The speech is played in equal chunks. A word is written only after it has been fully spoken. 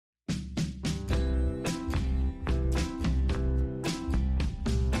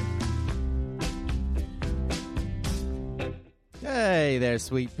Hey there,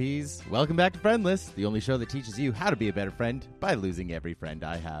 sweet peas. Welcome back to Friendless, the only show that teaches you how to be a better friend by losing every friend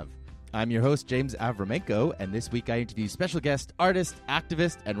I have. I'm your host, James Avramenko, and this week I interview special guest, artist,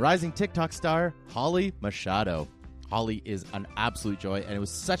 activist, and rising TikTok star, Holly Machado. Holly is an absolute joy, and it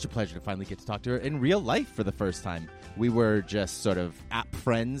was such a pleasure to finally get to talk to her in real life for the first time. We were just sort of app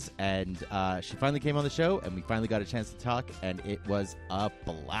friends, and she finally came on the show, and we finally got a chance to talk, and it was a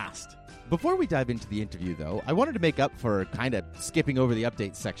blast. Before we dive into the interview, though, I wanted to make up for kind of skipping over the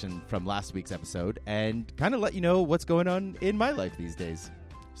updates section from last week's episode and kind of let you know what's going on in my life these days.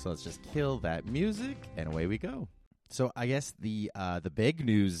 So let's just kill that music, and away we go. So I guess the big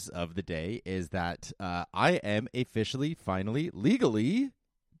news of the day is that I am officially, finally, legally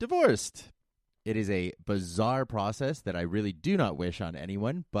divorced. It is a bizarre process that I really do not wish on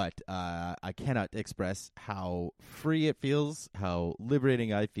anyone, but I cannot express how free it feels, how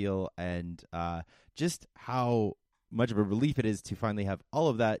liberating I feel, and just how much of a relief it is to finally have all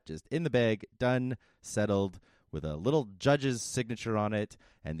of that just in the bag, done, settled, with a little judge's signature on it,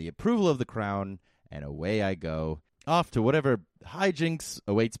 and the approval of the crown, and away I go, off to whatever hijinks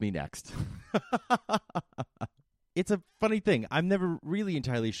awaits me next. It's a funny thing. I'm never really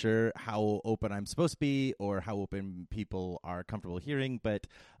entirely sure how open I'm supposed to be or how open people are comfortable hearing. But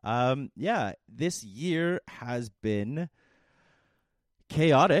this year has been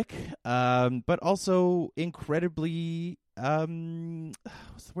chaotic, but also incredibly,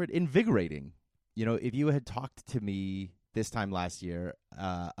 invigorating. You know, if you had talked to me this time last year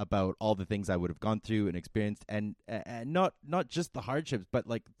about all the things I would have gone through and experienced, and not just the hardships, but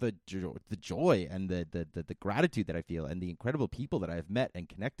like the joy and the gratitude that I feel and the incredible people that I've met and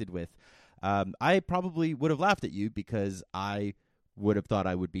connected with, I probably would have laughed at you because I would have thought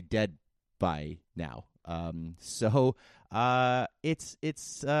I would be dead by now. So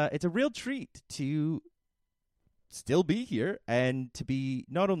it's a real treat to still be here and to be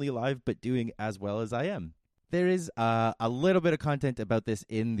not only alive but doing as well as I am. There is a little bit of content about this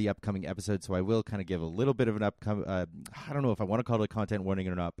in the upcoming episode, so I will kind of give a little bit of an upcoming, I don't know if I want to call it a content warning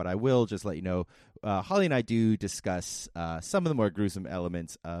or not, but I will just let you know, Holly and I do discuss some of the more gruesome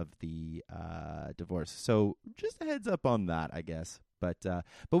elements of the divorce. So just a heads up on that, I guess. But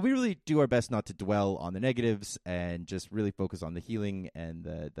we really do our best not to dwell on the negatives and just really focus on the healing and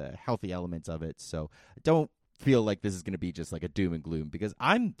the healthy elements of it. So don't feel like this is going to be just like a doom and gloom, because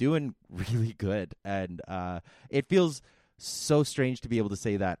I'm doing really good, and it feels so strange to be able to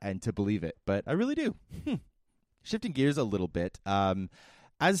say that and to believe it, but I really do. Shifting gears a little bit,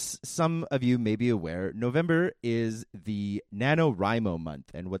 as some of you may be aware, November is the NaNoWriMo month,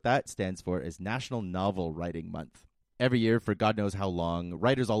 and what that stands for is National Novel Writing Month. Every year, for God knows how long,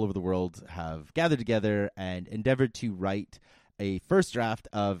 writers all over the world have gathered together and endeavored to write a first draft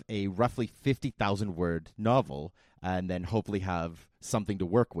of a roughly 50,000 word novel, and then hopefully have something to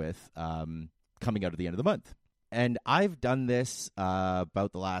work with coming out at the end of the month. And I've done this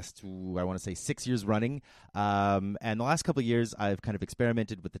about the last, I want to say 6 years running. And the last couple of years, I've kind of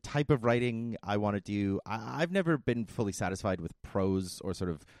experimented with the type of writing I want to do. I've never been fully satisfied with prose or sort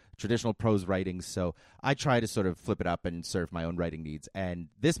of traditional prose writing, so I try to sort of flip it up and serve my own writing needs. And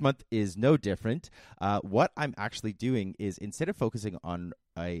this month is no different. What I'm actually doing is, instead of focusing on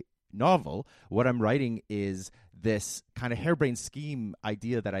a novel, what I'm writing is this kind of harebrained scheme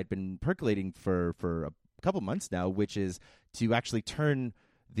idea that I'd been percolating for a couple months now, which is to actually turn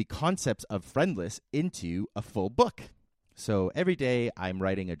the concepts of Friendless into a full book. So every day I'm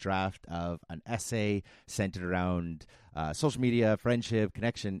writing a draft of an essay centered around social media, friendship,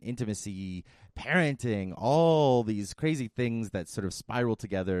 connection, intimacy, parenting, all these crazy things that sort of spiral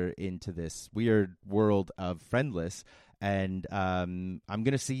together into this weird world of Friendless. And I'm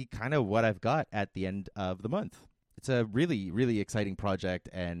going to see kind of what I've got at the end of the month. It's a really, really exciting project,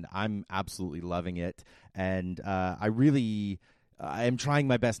 and I'm absolutely loving it. And I am trying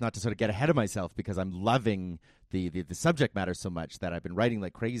my best not to sort of get ahead of myself, because I'm loving the subject matter so much that I've been writing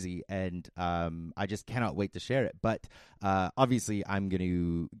like crazy, and I just cannot wait to share it. But obviously, I'm going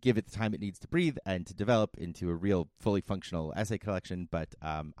to give it the time it needs to breathe and to develop into a real fully functional essay collection. But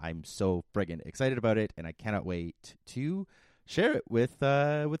I'm so friggin' excited about it, and I cannot wait to share it with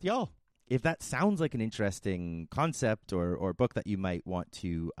y'all. If that sounds like an interesting concept or book that you might want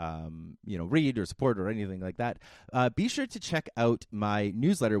to read or support or anything like that, be sure to check out my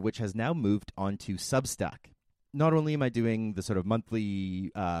newsletter, which has now moved onto Substack. Not only am I doing the sort of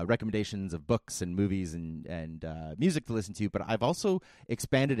monthly recommendations of books and movies and music to listen to, but I've also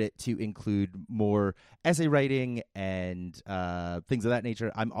expanded it to include more essay writing and things of that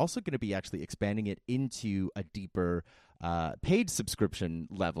nature. I'm also going to be actually expanding it into a deeper paid subscription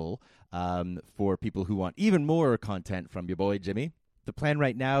level for people who want even more content from your boy Jimmy. The plan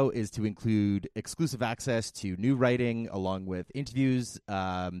right now is to include exclusive access to new writing along with interviews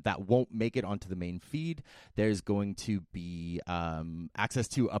that won't make it onto the main feed. There's going to be access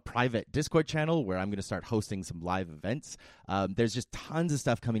to a private Discord channel where I'm going to start hosting some live events. There's just tons of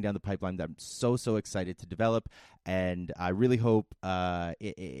stuff coming down the pipeline that I'm so excited to develop. And I really hope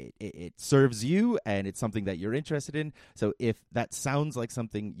it serves you and it's something that you're interested in. So if that sounds like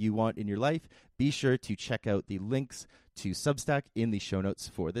something you want in your life, be sure to check out the links to Substack in the show notes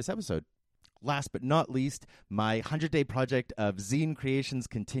for this episode. Last but not least, my 100-day project of zine creations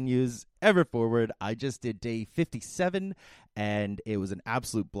continues ever forward. I just did day 57, and it was an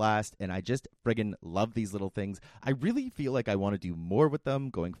absolute blast, and I just friggin' love these little things. I really feel like I want to do more with them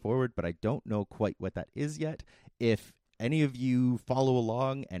going forward, but I don't know quite what that is yet. If any of you follow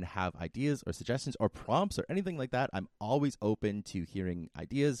along and have ideas or suggestions or prompts or anything like that, I'm always open to hearing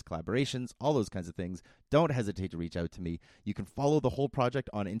ideas, collaborations, all those kinds of things. Don't hesitate to reach out to me. You can follow the whole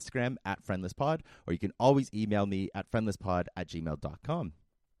project on Instagram at friendlesspod, or you can always email me at friendlesspod@gmail.com.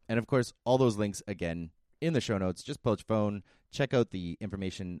 And of course, all those links again in the show notes. Just pull out your phone, check out the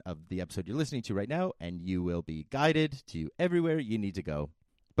information of the episode you're listening to right now, and you will be guided to everywhere you need to go.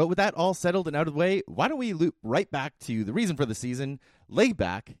 But with that all settled and out of the way, why don't we loop right back to the reason for the season? Lay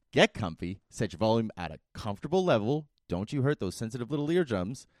back, get comfy, set your volume at a comfortable level, don't you hurt those sensitive little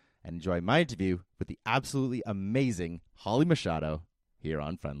eardrums, and enjoy my interview with the absolutely amazing Holly Machado here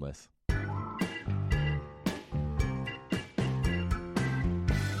on Friendless.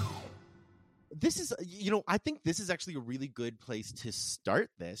 This is, I think this is actually a really good place to start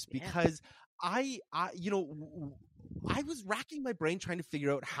this because I was racking my brain trying to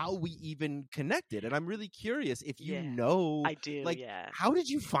figure out how we even connected, and I'm really curious if you know, I do, like, yeah. how did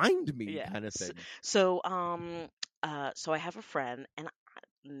you find me, Yeah. kind of thing. So I have a friend, and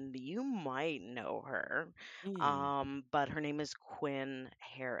you might know her, Mm. but her name is Quinn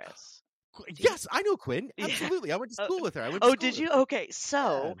Harris. Do you? Yes, I know Quinn. Yeah. Absolutely, I went to Oh, school with her. oh, did you? Okay, Yeah.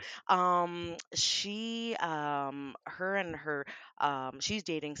 so, her and her, she's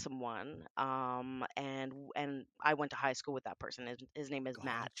dating someone, and I went to high school with that person. His name is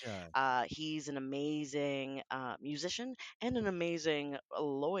Matt. Gotcha. He's an amazing musician and an amazing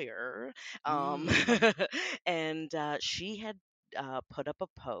lawyer. Mm. And she had put up a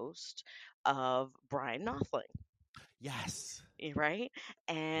post of Brian Knopfling, Yes. right?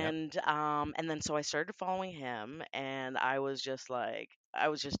 Yep. And then so I started following him, and I was just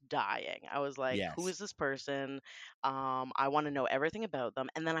dying. I was like, who Yes. is this person? I want to know everything about them.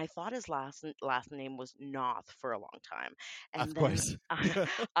 And then I thought his last name was Noth for a long time. Of And then course.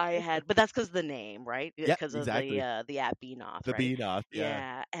 I had, but that's because the name, right? Yep. Because of Exactly. the app Bnoth, The right? bean off. Yeah.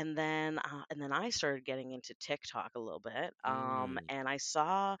 Yeah. And then I started getting into TikTok a little bit. Mm. And I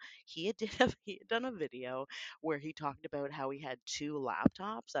saw he had done a video where he talked about how he had two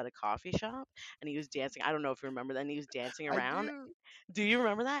laptops at a coffee shop, and he was dancing. I don't know if you remember that. And he was dancing I around. do. Do you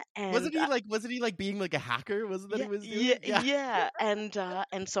remember that? And Wasn't he like being like a hacker? Wasn't that yeah, he was yeah, doing? Yeah. yeah.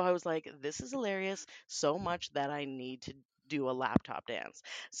 And so I was like, this is hilarious so much that I need to do a laptop dance.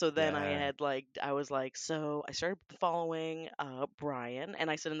 So then Yeah. I was like, so I started following Brian, and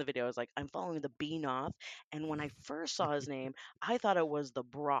I said in the video, I was like, I'm following the Beanoff. And when I first saw his name, I thought it was the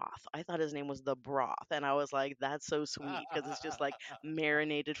broth. I thought his name was the broth. And I was like, that's so sweet because it's just like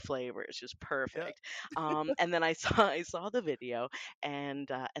marinated flavor. It's just Yeah. perfect. And then I saw the video, and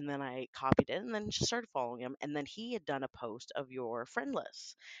then I copied it and then just started following him. And then he had done a post of your friend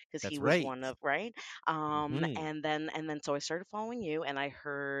list because he That's was right. one of right. Mm-hmm. And then so I started following you, and I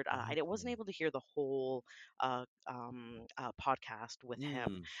heard I wasn't able to hear the whole podcast with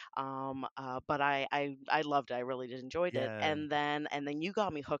him, Mm. but I loved it. I really did enjoyed it. Yeah. And then you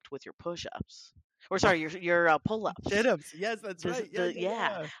got me hooked with your push-ups. Or sorry, your pull-ups. Chin-ups. Yes, that's This right. Yeah, the yeah,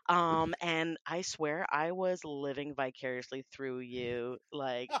 yeah. yeah. And I swear I was living vicariously through you.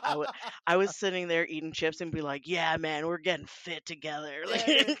 Like I was sitting there eating chips and be like, "Yeah, man, we're getting fit together."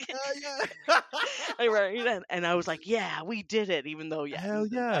 Yeah, yeah. Right? And I was like, "Yeah, we did it," even though yeah, Hell I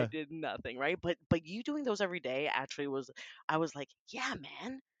yeah. did nothing, right? But you doing those every day actually was I was like, "Yeah,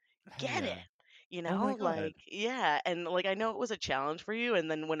 man, Hell get it." yeah. You Oh my know, god. like, yeah, and like I know it was a challenge for you, and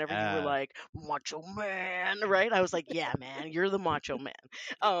then whenever you were Yeah. like macho man, right? I was like, yeah, man, you're the macho man.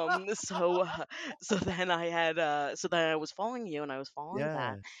 So so then so then I was following you, and I was following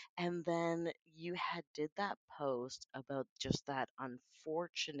that, Yeah. and then you had did that post about just that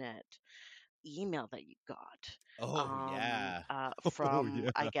unfortunate email that you got Oh yeah. Oh from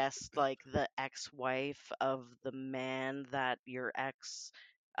I yeah. guess like the ex-wife of the man that your ex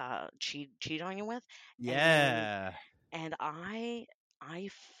cheat on you with, and Yeah. and I I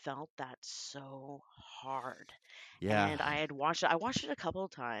felt that so hard. Yeah. And I watched it a couple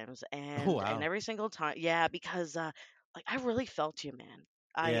of times, Oh and wow. every single time, yeah, because like I really felt you, man.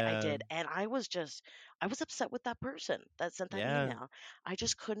 I Yeah. did. And I was upset with that person that sent that Yeah. email. I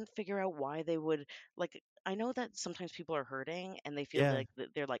just couldn't figure out why they would, like, I know that sometimes people are hurting and they feel Yeah. like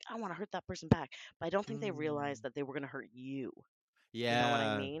they're like, I want to hurt that person back, but I don't think they realize Mm. that they were going to hurt you. You know what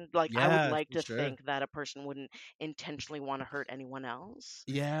I Yeah. mean? Like, I would Yeah, like for to sure. think that a person wouldn't intentionally want to hurt anyone else,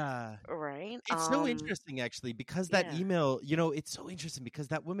 Yeah. right? It's so interesting actually because that Yeah, email, it's so interesting because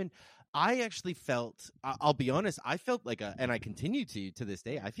that woman, I actually felt, I'll be honest, I felt like and I continue to this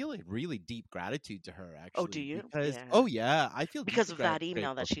day, yeah. I feel like really deep gratitude to her Oh, do actually you? because, Yeah. oh yeah, I feel Because deeply of that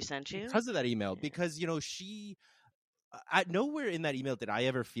email that grateful she sent you? because of that email Yeah. because, she, at nowhere in that email did I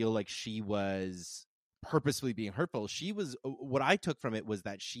ever feel like she was purposefully being hurtful. She was, what I took from it was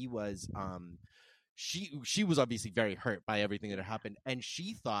that she was obviously very hurt by everything that had Yeah. happened and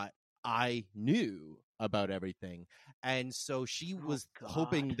she thought I knew about everything, and so she Oh was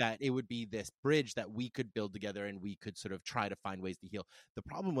hoping God. that it would be this bridge that we could build together and we could sort of try to find ways to heal. The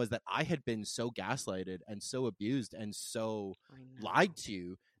problem was that I had been so gaslighted and so abused and so I know. lied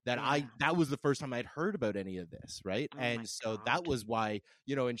to that Yeah. that was the first time I'd heard about any of this, right? Oh my And so that God. was why,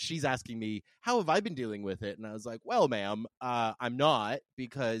 and she's asking me, how have I been dealing with it? And I was like, well, ma'am, I'm not,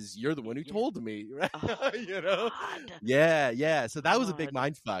 because you're the one who Yeah. told me, right? Oh you know? God. Yeah. So that was a big God.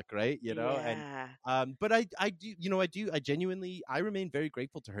 mind fuck, right? And Yeah. but I do, I genuinely, I remain very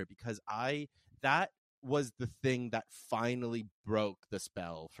grateful to her because that was the thing that finally broke the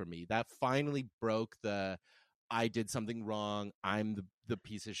spell for me. That finally broke the I did something wrong. I'm the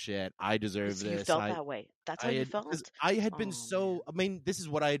piece of shit. I deserve So you this. felt that way. That's how I you had because felt? I had been Oh man. so. I mean, this is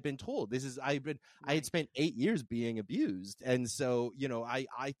what I had been told. I had Right. spent 8 years being abused, and so I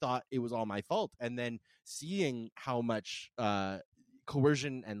thought it was all my fault. And then seeing how much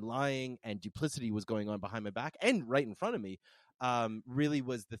coercion and lying and duplicity was going on behind my back and right in front of me, really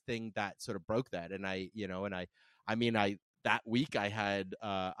was the thing that sort of broke that. And I mean, that week I had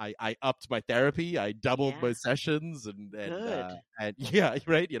I upped my therapy. I doubled Yeah. my sessions Good. and yeah,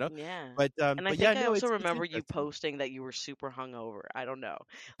 right, Yeah. And I but yeah, think I no, also it's remember you interesting. posting that you were super hungover. I don't know.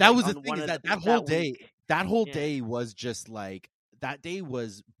 That Like was the on thing, one is of that that week. that whole Yeah. day was just like, that day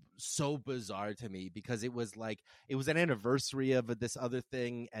was so bizarre to me because it was like it was an anniversary of this other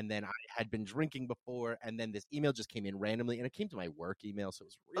thing, and then I had been drinking before, and then this email just came in randomly, and it came to my work email, so it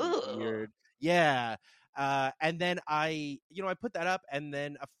was really Ugh. weird. Yeah. And then I put that up, and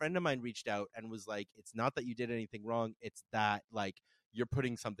then a friend of mine reached out and was like, it's not that you did anything wrong, it's that like you're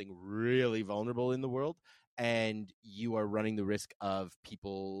putting something really vulnerable in the world, and you are running the risk of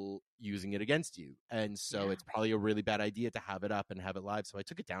people using it against you. And so Yeah. it's probably a really bad idea to have it up and have it live. So I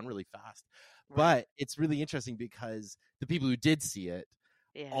took it down really fast. Right. But it's really interesting because the people who did see it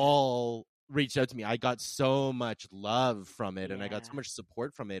Yeah. all reached out to me. I got so much love from it and I got Yeah. so much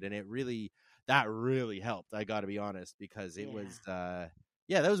support from it. And that really helped. I got to be honest, because it Yeah. was,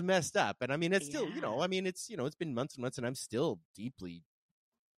 yeah, that was messed up. And I mean, it's still, Yeah. it's been months and months and I'm still deeply,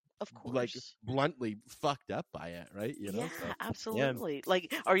 Of like, course. bluntly fucked up by it, right? Yeah, So yeah. absolutely.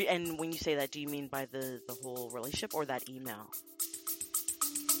 Like, are you, and when you say that, do you mean by the whole relationship or that email?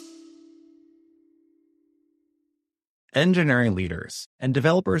 Engineering leaders and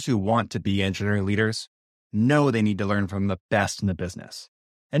developers who want to be engineering leaders know they need to learn from the best in the business.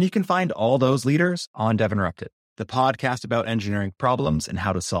 And you can find all those leaders on Dev Interrupted, the podcast about engineering problems and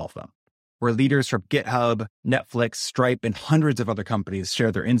how to solve them, where leaders from GitHub, Netflix, Stripe, and hundreds of other companies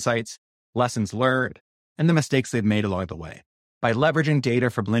share their insights, lessons learned, and the mistakes they've made along the way. By leveraging data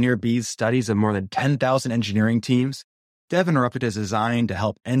from Linear B's studies of more than 10,000 engineering teams, Dev Interrupted is designed to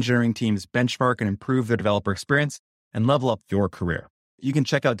help engineering teams benchmark and improve their developer experience and level up your career. You can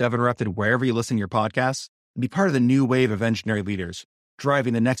check out Dev Interrupted wherever you listen to your podcasts and be part of the new wave of engineering leaders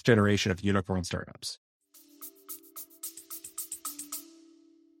driving the next generation of unicorn startups.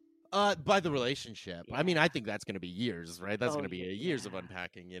 By the relationship. I mean, Yeah. I think that's going to be years, right? That's Oh, going to be yeah. years of Yeah.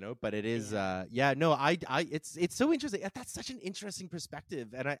 unpacking, But it is, Yeah. yeah. No, it's so interesting. That's such an interesting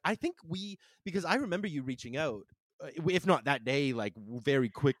perspective, and I think because I remember you reaching out, if not that day, like very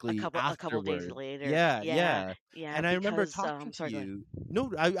quickly A couple days afterwards. later. Yeah, Yeah. yeah. Yeah. And I remember Because talking to sorry, go ahead. you.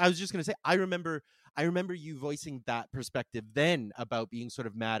 No, I was just going to say, I remember you voicing that perspective then about being sort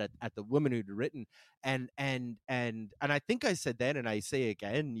of mad at the woman who'd written, and I think I said then, and I say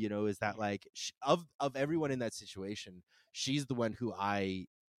again, is that Yeah. like of everyone in that situation, she's the one who I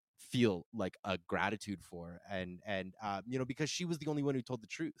feel like a gratitude for, and because she was the only one who told the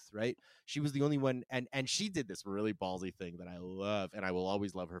truth, right? She was the only one, and she did this really ballsy thing that I love and I will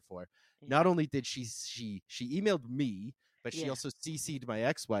always love her for. Yeah. Not only did she emailed me but she Yeah. also CC'd my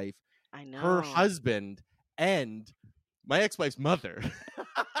ex-wife, I her know. husband, and my ex-wife's mother.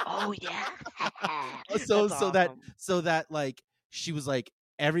 Oh yeah. so That's so that awesome. so that like she was like,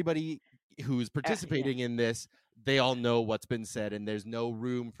 everybody who's Yeah. participating in this, they all know what's been said, and there's no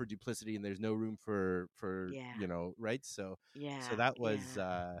room for duplicity, and there's no room for Yeah. right. So Yeah. that was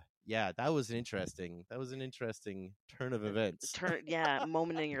Yeah. yeah, that was an interesting turn of events. Turn yeah,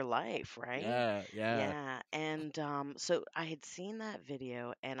 moment in your life, right? Yeah, yeah. Yeah. And so I had seen that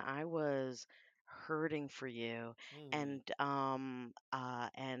video and I was hurting for you. Mm.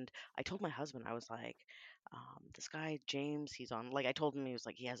 And I told my husband, I was like, this guy James, he's on, like, I told him, he was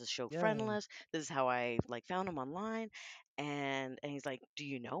like, he has a show Yeah, Friendless. This is how I like found him online. And he's like, do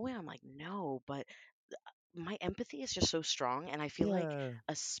you know him? I'm like, no, but my empathy is just so strong, and I feel like, yeah.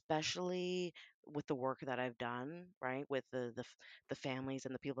 especially with the work that I've done, right, with the families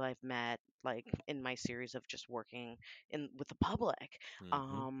and the people I've met, like in my series of just working in with the public,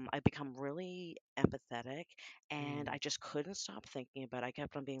 Mm-hmm. I've become really empathetic, and Mm. I just couldn't stop thinking about it. I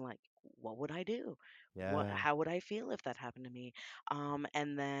kept on being like, what would I do? Yeah, How would I feel if that happened to me?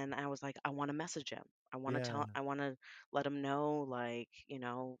 And then I was like, I want to message him. yeah. I want to let him know, like,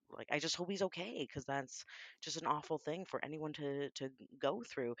 like, I just hope he's okay, because that's just an awful thing for anyone to go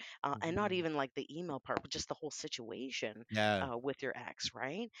through, and not Mm-hmm. even like the email part, but just the whole situation Yeah. with your ex,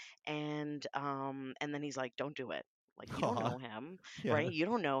 right? And then he's like, don't do it. Like, you don't Aw, know him, yeah. right? You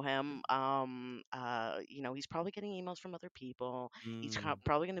don't know him. He's probably getting emails from other people. He's Mm.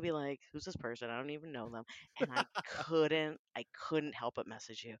 probably going to be like, who's this person? I don't even know them. And I couldn't help but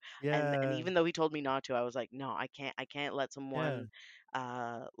message you. And Yeah, even though he told me not to, I was like, no, I can't let yeah. someone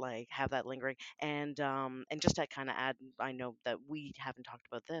like have that lingering. And just to kind of add, I know that we haven't talked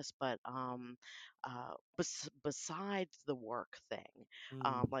about this, but besides the work thing,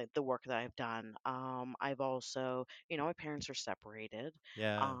 Mm. like the work that I've done, I've also, my parents are separated,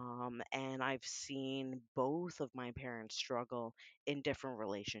 Yeah. and I've seen both of my parents struggle in different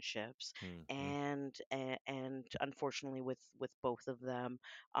relationships, Mhm. and unfortunately, with both of them,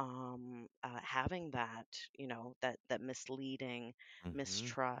 having that, that misleading Mhm.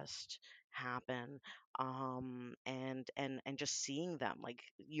 mistrust happen, and just seeing them, like,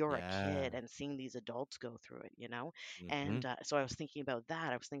 you're a Yeah. kid and seeing these adults go through it, Mhm. and so I was thinking about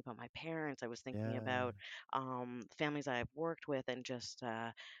that. I was thinking about my parents. I was thinking Yeah. about families I've worked with, and just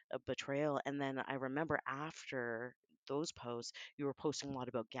a betrayal. And then I remember after those posts, you were posting a lot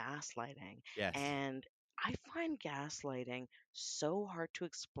about gaslighting, Yes. and I find gaslighting so hard to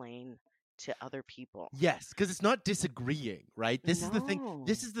explain to other people. Yes, because it's not disagreeing, right? This is the thing.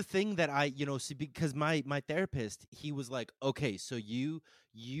 This No. is the thing that see, because my therapist, he was like, okay, so you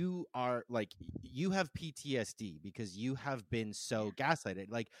are like, you have PTSD because you have been Yeah. so gaslighted,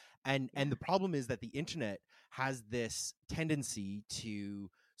 like, and Yeah. the problem is that the internet has this tendency to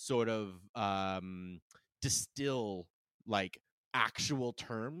sort of distill like actual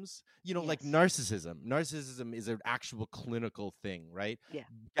terms, like Yes. narcissism is an actual clinical thing, right? Yeah.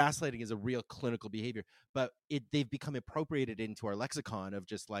 Gaslighting is a real clinical behavior, but they've become appropriated into our lexicon of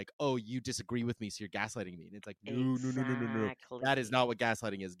just like, oh, you disagree with me, so you're gaslighting me. And it's like, no, no, no, no, no, no. That is Exactly. not what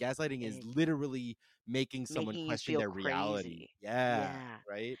gaslighting is. Gaslighting is It, literally making someone making you question feel their reality. crazy. Yeah. Yeah.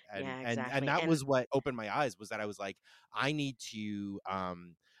 Right. And Yeah, and and exactly. that And was what opened my eyes, was that I was like, I need to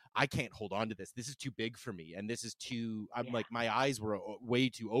I can't hold on to this. This is too big for me. And this is too, I'm yeah. like, my eyes were way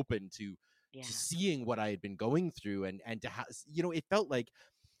too open to Yeah. seeing what I had been going through, and to have, it,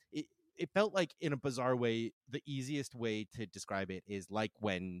 it felt like, in a bizarre way, the easiest way to describe it is like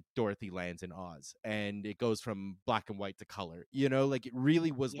when Dorothy lands in Oz and it goes from black and white to color. Like, it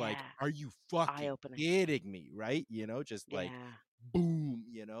really was like, Yeah. are you Eye fucking opening. kidding me? Right? Just like Yeah. boom,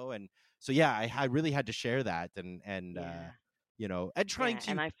 and so yeah, I really had to share that, and Yeah. and Yeah.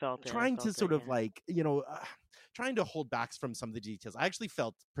 And I felt it. I trying to felt it. sort of Yeah. like, trying to hold back from some of the details. I actually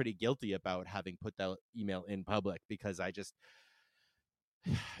felt pretty guilty about having put that email in public, because I just,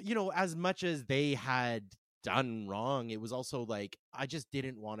 as much as they had done wrong, it was also like, I just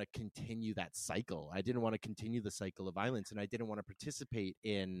didn't want to continue that cycle. I didn't want to continue the cycle of violence, and I didn't want to participate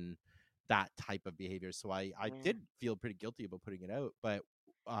in that type of behavior. So I Yeah. did feel pretty guilty about putting it out. But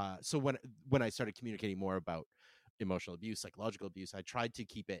so when I started communicating more about emotional abuse, psychological abuse, I tried to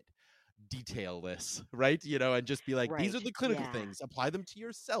keep it detailless, right? And just be like, these are Right. the clinical Yeah. things, apply them to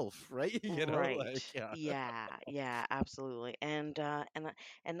yourself, right? Right. Like, yeah. Yeah, yeah, absolutely. And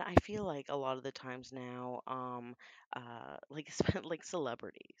I feel like a lot of the times now, like like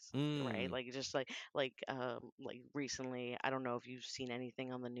celebrities, right? Mm. Like, just like recently, I don't know if you've seen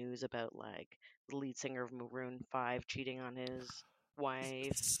anything on the news about, like, the lead singer of Maroon 5 cheating on his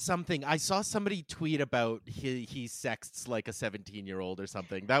wife. Something I saw somebody tweet about he sexts like a 17-year-old or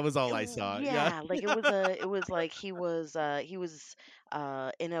something. That was all I saw. Yeah. Yeah, like it was like he was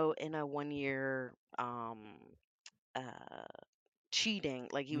in a 1 year uh cheating,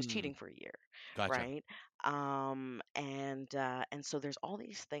 like he was Mm, cheating for a year, gotcha. right? And so there's all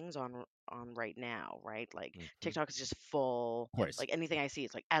these things on right now, right? Like Mhm. TikTok is just full. Of course. Like anything I see,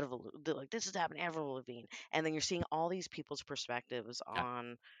 it's like like this is happening, Avril Lavigne, and then you're seeing all these people's perspectives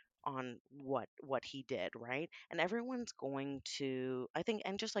Yeah. on what he did, right? And everyone's going to, I think,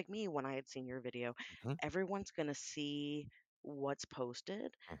 and just like me when I had seen your video, Mhm. everyone's gonna see what's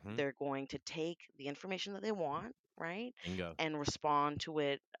posted. Mhm. They're going to take the information that they want, right? Bingo. And respond to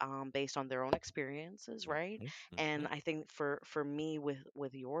it based on their own experiences, right? Mhm. And Mhm. I think for me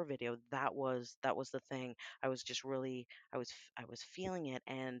with your video, that was the thing. I was just really I was feeling it,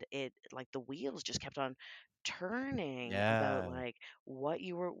 and it, like, the wheels just kept on turning about, Yeah. like, what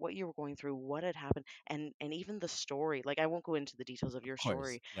you were going through, what had happened, and even the story. Like, I won't go into the details of Of your course.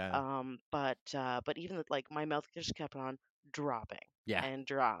 story, Yeah. but even like my mouth just kept on dropping Yeah. and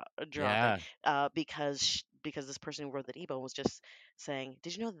dropping, Yeah. because this person who wrote that email was just saying,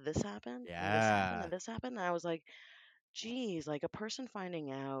 "Did you know that this happened and this happened Yeah. and this happened?" And I was like, "Geez, like a person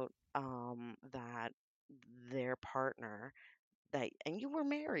finding out that their partner, that, and you were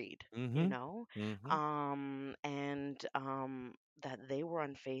married, you Mhm. know, Mhm. and that they were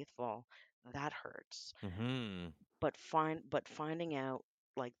unfaithful, that hurts. Mhm. But finding out,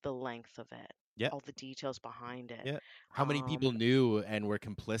 like, the length of it, Yep. all the details behind it, Yeah. How many people um, knew and were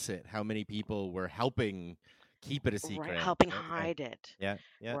complicit? How many people were helping keep it a right, secret? helping Yeah. Yeah. hide it, Yeah.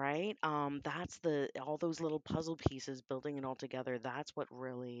 Yeah. right? That's the all those little puzzle pieces building it all together. That's what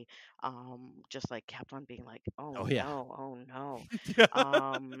really just like kept on being like, oh Oh yeah. no, oh no. Yeah.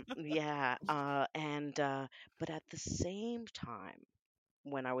 Yeah, and but at the same time,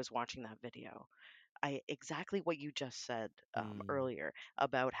 when I was watching that video, I exactly what you just said Mm. earlier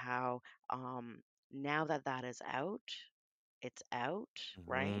about how now that that is out, it's out,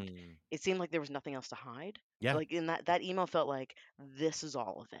 right? Mhm. It seemed like there was nothing else to hide. Yeah. Like, in that email felt like this is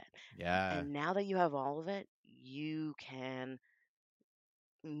all of it. Yeah. And now that you have all of it, you can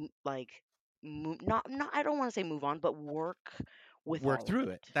like not I don't want to say move on, but work with Work all of through it.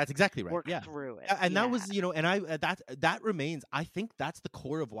 it. That's exactly right. Work Yeah. through it. And that Yeah. was, and that remains. I think that's the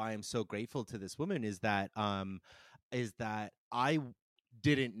core of why I'm so grateful to this woman is that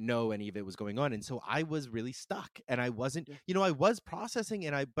didn't know any of it was going on, and so I was really stuck, and I wasn't, Yeah. I was processing,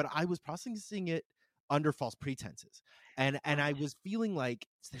 but I was processing it under false pretenses, and I Right. was feeling like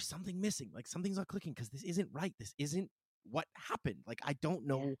there's something missing, like something's not clicking because this isn't right. This isn't what happened. Like I don't Yeah.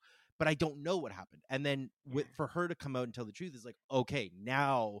 know, but I don't know what happened. And then Yeah. for her to come out and tell the truth is like, okay,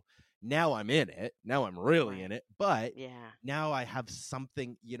 now I'm in it. Now I'm really in Right. it. But Yeah. now I have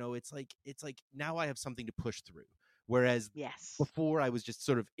something, it's like now I have something to push through. Whereas Yes. before I was just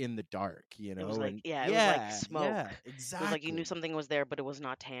sort of in the dark, It was like, and yeah, it was like yeah, smoke. yeah, It was like you knew exactly. something was there, but it was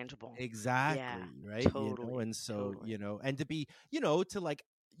not tangible. Yeah. Exactly, right? Totally. And so, Totally. and to be, to like,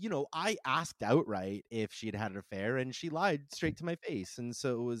 I asked outright if she'd had an affair and she lied straight to my face. And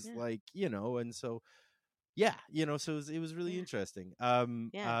so it was Yeah. like, and so yeah, so it was really Yeah. interesting.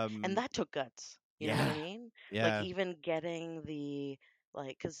 Yeah. And that took guts. You know what I Yeah. mean? Like, Yeah. even getting the,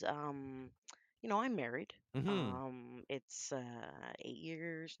 like, cuz I'm married. Mhm. It's 8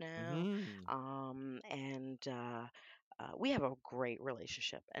 years now. Mhm. And we have a great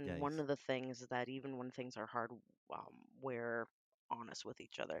relationship. And one Nice. of the things is that even when things are hard, we're honest with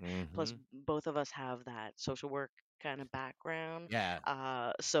each other. Plus, Mhm. both of us have that social work kind of background.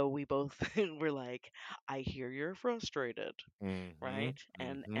 Yeah. So we both were like, I hear you're frustrated, right? Mhm.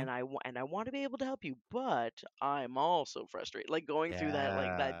 And Mhm. I want to be able to help you, but I'm also frustrated. Like, going through that,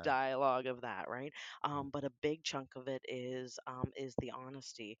 like that Yeah. dialogue of that, right? But a big chunk of it is the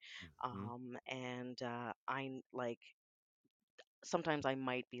honesty. Mhm. And I like sometimes I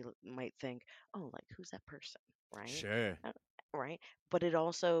might think, oh, like, who's that person, right? Sure. Uh, right? But it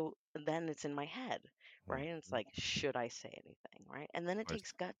also, then it's in my head, right? And it's Mhm. like, should I say anything, right? And then Of it course.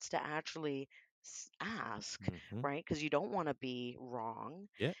 takes guts to actually ask, Mhm. right? Because you don't want to be wrong.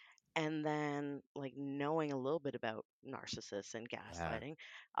 Yeah. And then, like, knowing a little bit about narcissists and Yeah. gaslighting,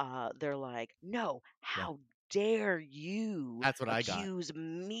 they're like, no, Yeah. how dare you That's what I got. accuse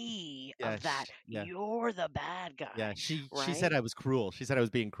me Yeah. of that? Yeah. You're the bad Yeah. guy, She said right? I was cruel. She said I was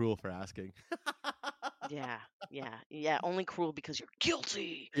being cruel for asking. Yeah, yeah, yeah. Only cruel because you're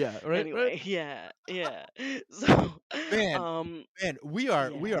guilty. Yeah, right, right. Anyway, yeah, yeah. So, Man, um, man, we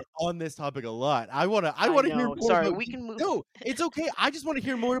are yeah. on this topic a lot. I I wanna hear know. more Sorry, about we you. can move. No, it's okay. I just wanna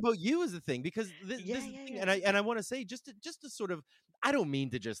hear more about you as a thing because this Yeah, is the yeah, thing, yeah. and I wanna say just to sort of I don't mean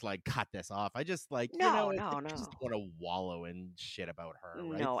to just like cut this off. I just like, No, it's like no, I just no. don't wanna wallow in shit about her,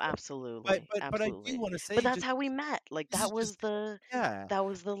 right? No, So, but absolutely, but but I do absolutely. wanna But say that's just how we met. Like this is just yeah. that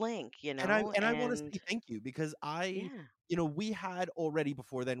was the link, And I wanna and say thank you because yeah, we had already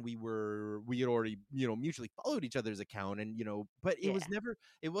before then we had already, mutually followed each other's account and, but yeah,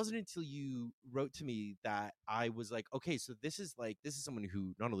 it wasn't until you wrote to me that I was like, okay, so this is someone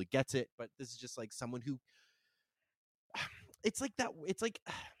who not only gets it, but this is just like someone who it's like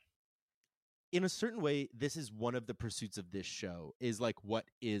in a certain way, this is one of the pursuits of this show is like what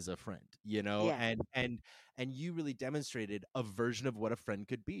is a friend, yeah, and you really demonstrated a version of what a friend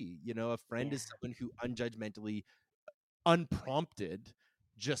could be. A friend yeah, is someone who unjudgmentally, unprompted,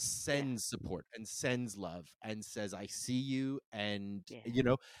 just yeah, sends support and sends love and says I see you, and yeah,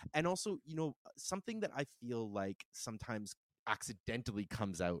 and also, something that I feel like sometimes accidentally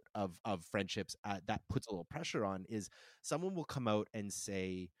comes out of friendships, that puts a little pressure on is someone will come out and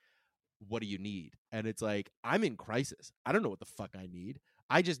say, what do you need? And it's like, I'm in crisis. I don't know what the fuck I need.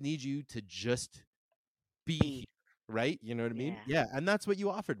 I just need you to just be here. be, Right? You know what I mean? yeah, Yeah. And that's what you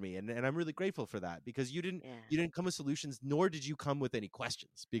offered me. And I'm really grateful for that because yeah, you didn't come with solutions, nor did you come with any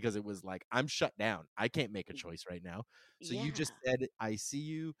questions because it was like, I'm shut down. I can't make a y- choice right now. So you yeah. just said, I see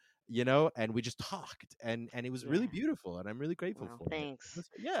you, and we just talked and it was Yeah. really beautiful. And I'm really grateful Well, for it. thanks.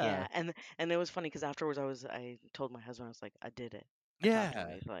 Yeah. Yeah, and it was funny because afterwards I told my husband, I was like, I did it. I talked to him.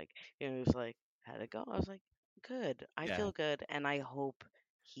 Yeah. He's like, he was like, how'd it go? I was like, good. I Yeah. feel good, and I hope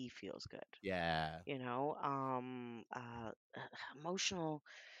he feels good. Yeah. You know, emotional.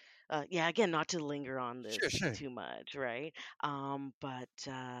 Yeah, again, not to linger on Sure, this sure. too much, right? But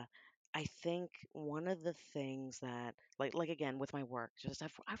I think one of the things that, like again, with my work, just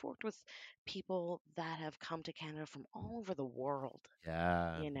I've worked with people that have come to Canada from all over the world,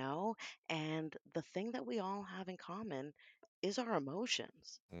 Yeah. you know, and the thing that we all have in common is our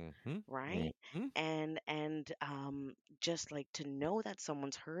emotions, Mm-hmm. right? Mm-hmm. And just like to know that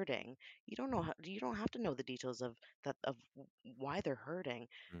someone's hurting, you don't have to know the details of that of why they're hurting,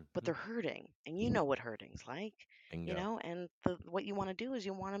 but Mm-hmm. they're hurting, and you know what hurting's like, Bingo. and what you want to do is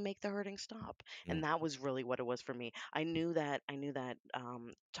you want to make the hurting stop, Mm. and that was really what it was for me. I knew that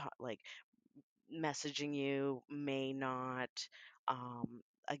like messaging you may not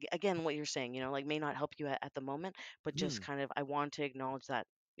again what you're saying, like may not help you at the moment, but just Mm. kind of I want to acknowledge that,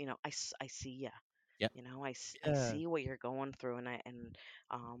 I see you. Yep. I Yeah. see what you're going through, and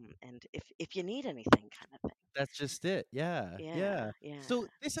if you need anything, kind of thing. That's just it. Yeah. Yeah, Yeah. yeah. So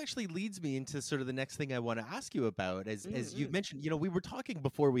this actually leads me into sort of the next thing I want to ask you about, as you've Mm-mm. mentioned, we were talking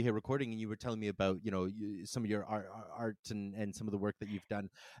before we hit recording, and you were telling me about, some of your art and some of the work that you've done,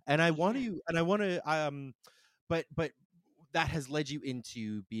 and Yeah, I want to, but that has led you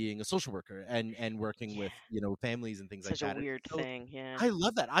into being a social worker and working with, yeah. families and things like Such a that. And weird so thing. Yeah, I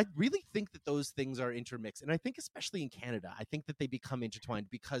love that. I really think that those things are intermixed. And I think especially in Canada, I think that they become intertwined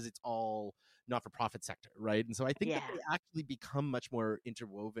because it's all not for profit sector, right? And so I think that yeah, they actually become much more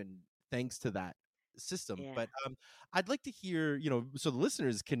interwoven thanks to that system. yeah, But I'd like to hear, so the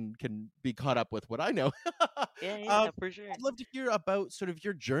listeners can be caught up with what I know. yeah, yeah, for sure. I'd love to hear about sort of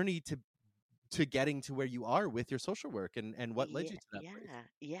your journey to getting to where you are with your social work and what led Yeah, you to that place.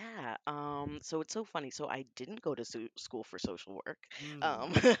 yeah, yeah. So it's so funny. So I didn't go to school for social work. Mm,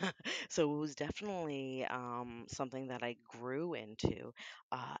 Um, so it was definitely something that I grew into.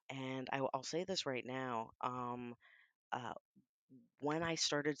 And I'll say this right now. Uh, when I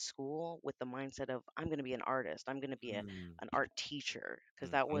started school with the mindset of I'm going to be an artist, I'm going to be mm, an art teacher, because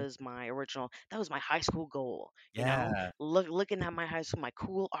mhm. that was my high school goal. Yeah. Looking at my high school, my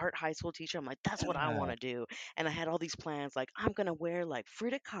cool art high school teacher, I'm like, that's what I want Yeah. to do. And I had all these plans, like I'm going to wear like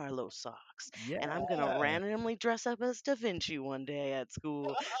Frida Kahlo socks, and I'm going to Yeah. randomly dress up as Da Vinci one day at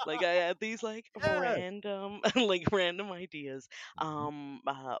school. Like I had these like Yeah. random, like random ideas. Mhm.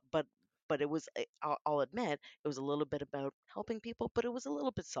 But it was, I'll admit, it was a little bit about helping people, but it was a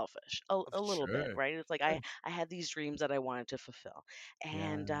little bit selfish, Oh, a for little bit, sure. right? It's like Sure. I had these dreams that I wanted to fulfill,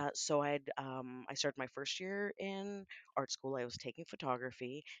 Yeah. and so I started my first year in art school. I was taking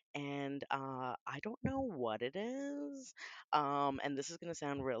photography, and I don't know what it is, and this is gonna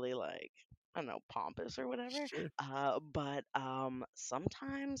sound really like, I don't know, pompous or whatever, Sure. but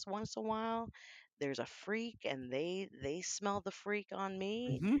sometimes once in a while there's a freak and they smell the freak on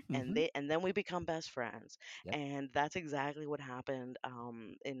me, Mhm. and Mhm. then we become best friends. Yep. And that's exactly what happened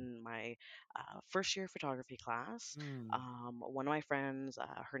in my first year photography class. Mm. One of my friends,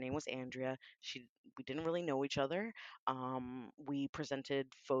 her name was Andrea. We didn't really know each other. We presented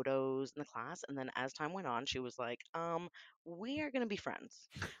photos in the class, and then as time went on, she was like, "We are gonna be friends."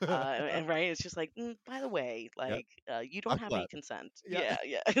 And right, it's just like, by the way, Yep. like, you don't have Buckle any up. consent. Yeah. Yeah,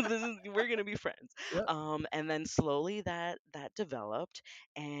 yeah. We're gonna be friends. Yep. And then slowly that developed,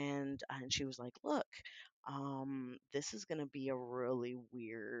 and she was like, "Look, this is gonna be a really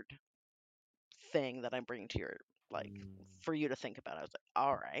weird thing that I'm bringing to your like Mm. for you to think about." I was like,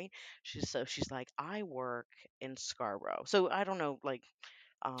 "All right." She's like, "I work in Scarborough." So I don't know, like,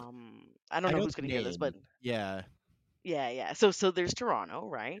 I don't I know know who's the gonna hear this, but name. Yeah. yeah, yeah. So there's Toronto,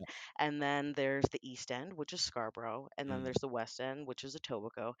 right? Yeah. And then there's the East End, which is Scarborough, and then Mm. there's the West End, which is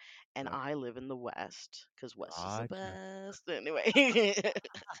Etobicoke, and Yep. I live in the West because West is the Gotcha. best. Anyway,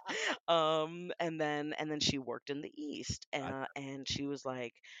 and then she worked in the East, Gotcha. and she was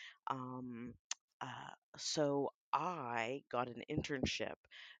like, um, so I got an internship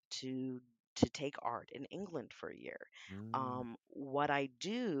to take art in England for a year. Mm. What I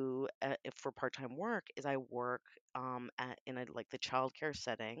do for part-time work is I work in a like the childcare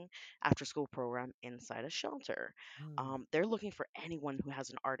setting, after school program inside a shelter. Mm. They're looking for anyone who has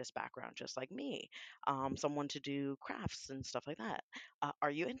an artist background, just like me, someone to do crafts and stuff like that.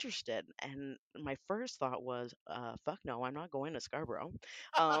 Are you interested? And my first thought was, fuck no, I'm not going to Scarborough.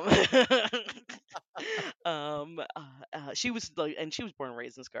 Um, she was like, and she was born and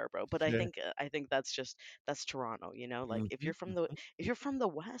raised in Scarborough, but Sure. I think that's Toronto, like Mhm. Mhm. if you're from the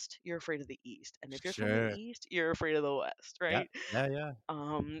West, you're afraid of the East, and if you're from the Sure. East, you're afraid of the West, Yep. right? Yeah, yeah.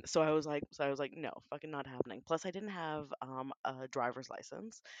 So I was like, no, fucking not happening. Plus, I didn't have a driver's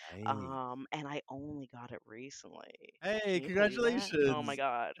license, Right. and I only got it recently. Hey, Can you believe that? Oh my congratulations.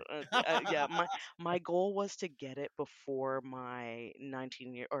 God. Yeah, my goal was to get it before my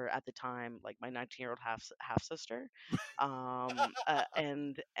 19-year, or at the time, like my 19-year-old half sister.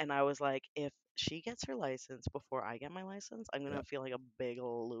 And I was like, if she gets her license before I get my license, I'm gonna Yep. feel like a big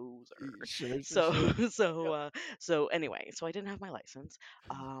loser. Sure, sure, So sure. so Yep. uh so anyway, so I didn't have my license.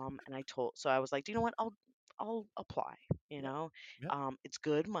 So I was like, do you know what? I'll apply. You Yep. know, Yep. it's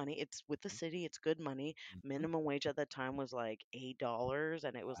good money. It's with the city. It's good money. Mhm. Minimum wage at that time was like $8,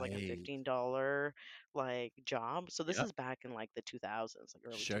 and it was like a Right. $15 like job. So this Yep. is back in like the 2000s, like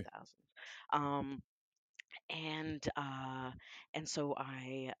early Sure. 2000s. Um, and uh, and so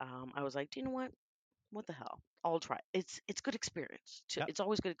I was like, do you know what the hell? I'll try. It's good experience. Yep. It's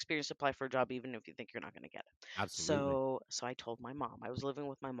always good experience to apply for a job, even if you think you're not going to get it. Absolutely. So I told my mom. I was living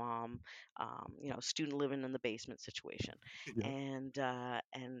with my mom, student living in the basement situation, Yep. and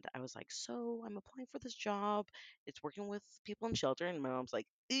I was like, so I'm applying for this job. It's working with people in shelter, and my mom's like,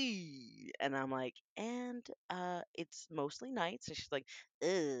 "Eee," and I'm like, and it's mostly nights, and she's like,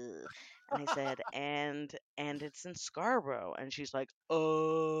 ugh, and I said, and it's in Scarborough, and she's like,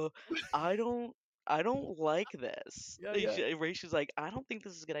 I don't. I don't like this. Yeah, yeah. She's like, I don't think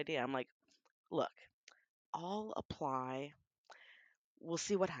this is a good idea. I'm like, look, I'll apply. We'll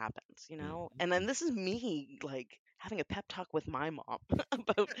see what happens. Mhm. And then this is me like having a pep talk with my mom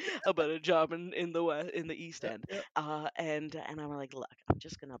about a job in the in the East Yep, End. yep. And I'm like, look, I'm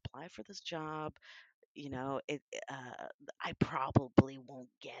just gonna apply for this job. It I probably won't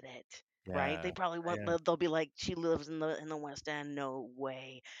get it. Right? They Yeah. probably won't. Yeah. They'll be like, she lives in the West End. No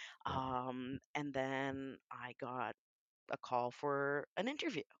way. Yep. And then I got a call for an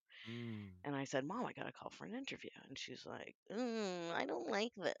interview. Mm. And I said, Mom, I got a call for an interview. And she's like, I don't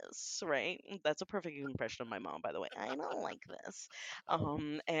like this, right? That's a perfect impression of my mom, by the way. I don't like this.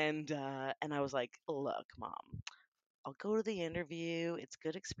 And I was like, look, Mom, I'll go to the interview. It's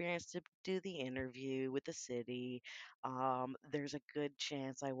good experience to do the interview with the city. There's a good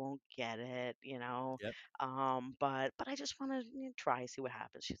chance I won't get it. Yep. But I just want to try, see what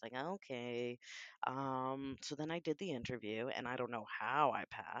happens. She's like, okay. So then I did the interview, and I don't know how I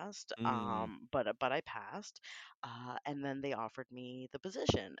passed. Mm. But I passed. And then they offered me the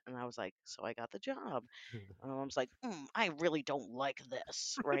position, and I was like, so I got the job. And my mom's like, I really don't like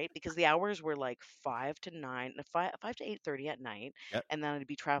this, right? Because the hours were like 5 to 9, 5 5 to 8:30 at night, Yep. and then I'd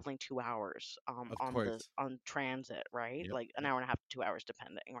be traveling 2 hours Of on the course. on transit, right? Yep. Like an Yep. hour and a half to 2 hours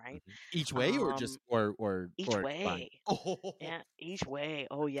depending, right? Each way or Um, just or each combined? way. Oh, Yeah, each way.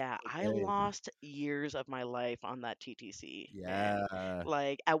 Oh yeah, I okay. lost years of my life on that TTC, man. Yeah.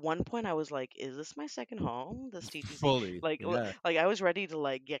 Like at one point I was like, is this my second home, this TTC? Fully. Like Yeah. like I was ready to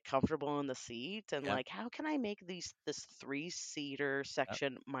like get comfortable in the seat and Yep. like how can I make this three-seater Yep.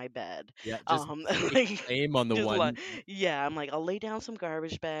 section my bed? Yeah. Just Um stay like same on the just like one. yeah, I'm like I'll lay down some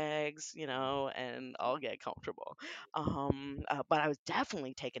garbage bags, and I'll get comfortable. But I was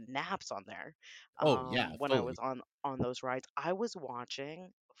definitely taking naps on there Oh yeah, when I was fully. on those rides. I was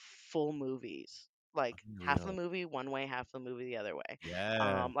watching full movies, like half the Unreal. movie one way, half the movie the other way,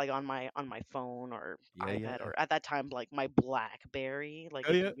 Yeah. like on my phone or Yeah. iPad, Yeah. or at that time like my BlackBerry, like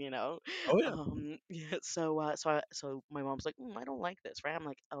Oh yeah. Oh yeah. yeah. So my mom's like, I don't like this, right? I'm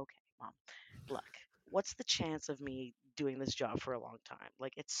like, okay, mom, look, what's the chance of me doing this job for a long time?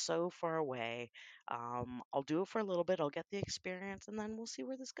 Like, it's so far away. I'll do it for a little bit, I'll get the experience, and then we'll see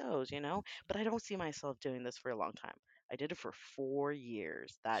where this goes. But I don't see myself doing this for a long time. I did it for 4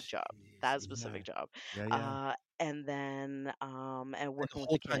 years, that job, Jeez. that Yeah. specific job. Yeah. Yeah. And then, and And the working with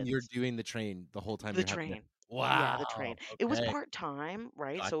whole the time you're kids. doing the train, the whole time The you're having it. train. Yeah, the Wow. train. It was Okay. part-time,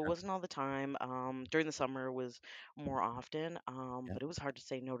 right? So it Gotcha. wasn't all the time. During the summer it was more often. Yep. But it was hard to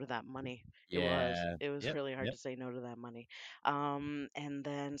say no to that money. It was. Yeah. It was Yep. really hard Yep. to say no to that money. And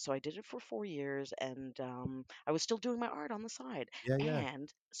then so I did it for 4 years, and I was still doing my art on the side. Yeah. Yeah.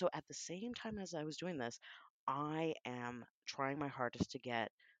 And so at the same time as I was doing this, I am trying my hardest to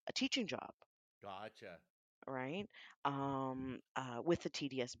get a teaching job, Gotcha. right? With the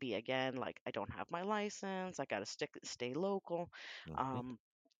TDSB again, like I don't have my license, I got to stay local. Okay. Um,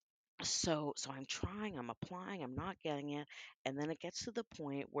 so I'm trying, I'm applying, I'm not getting it, and then it gets to the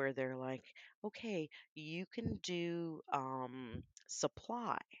point where they're like, okay, you can do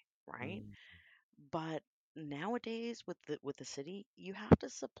supply, right? Mm. But nowadays with the city, you have to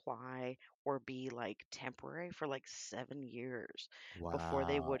supply or be like temporary for like 7 years before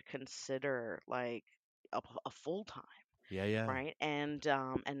they Wow. would consider like a full time, Yeah. Yeah. right? And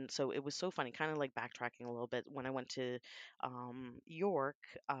so it was so funny, kind of like backtracking a little bit. When I went to York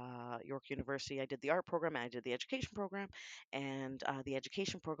University, I did the art program and I did the education program, and the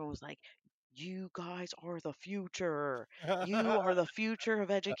education program was like, you guys are the future. You are the future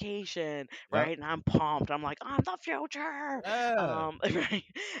of education, Yep. right? And I'm pumped. I'm like, I'm the future, Yeah. right?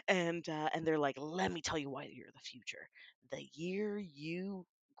 And they're like, let me tell you why you're the future. The year you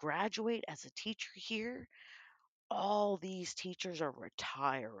graduate as a teacher here, all these teachers are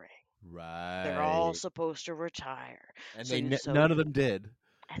retiring. They're all Right. supposed to retire. And So so none of them did.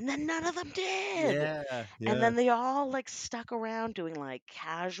 and then none of them did. Yeah. And Yeah. then they all like stuck around doing like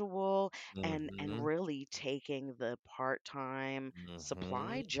casual and Mhm. really taking the part-time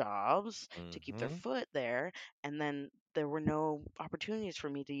supply Mhm. jobs to keep their Mhm. foot there. And then there were no opportunities for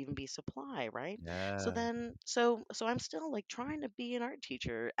me to even be supply, right? So Yeah. then so I'm still like trying to be an art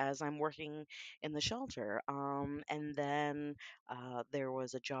teacher as I'm working in the shelter. And then there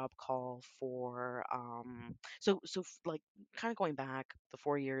was a job call for like kind of going back the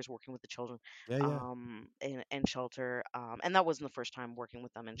 4 years working with the children Yeah. Yeah. in shelter, and that wasn't the first time working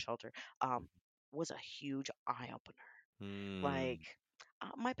with them in shelter, um, was a huge eye opener. Like, Hmm.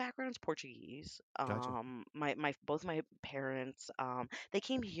 my background's Portuguese. Gotcha. My both my parents, they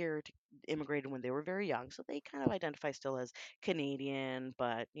came here to immigrated when they were very young, so they kind of identify still as Canadian,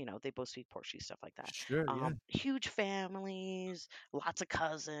 but they both speak Portuguese, stuff like that. Sure. Yeah. Huge families, lots of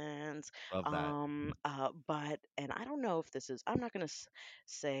cousins. Love that. But and I don't know if this is. I'm not gonna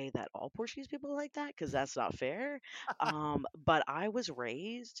say that all Portuguese people are like that because that's not fair. But I was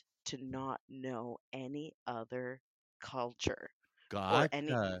raised to not know any other culture or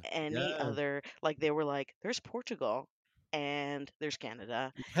any Gotcha. any Yeah. other, like they were like there's Portugal and there's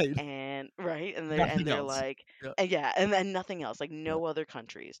Canada, Right. and right, and Nothing they're else. like, Yeah. and yeah, and then nothing else, like Yeah. no other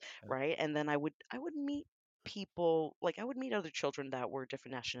countries, Yeah. right? And then I would meet people, like I would meet other children that were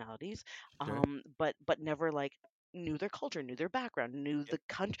different nationalities, Sure. but never like knew their culture, knew their background, knew Yep. the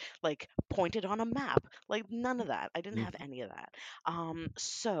country, like pointed on a map, like none of that. I didn't have Mhm. any of that.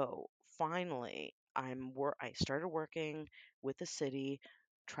 So finally I started working with the city,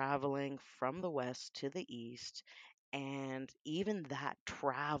 traveling from the west to the east, and even that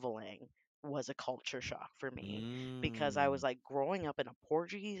traveling was a culture shock for me because I Mm. was like growing up in a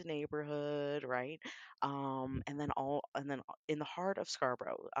Portuguese neighborhood, right? And then in the heart of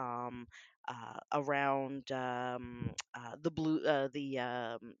Scarborough, around the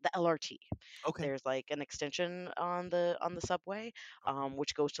LRT. Okay. There's like an extension on the subway, Okay.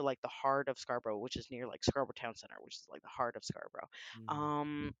 which goes to like the heart of Scarborough, which is near like Scarborough Town Center, which is like the heart of Scarborough.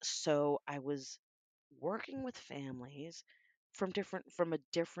 Mm. So I was working with families from a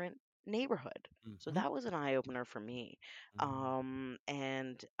different neighborhood. So Mhm. that was an eye opener for me. Mm.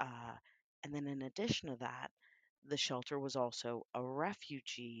 And then in addition to that, the shelter was also a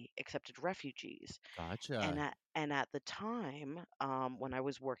refugee accepted refugees, Gotcha. and at the time, when I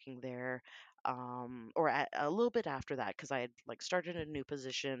was working there, or a little bit after that, because I had like started a new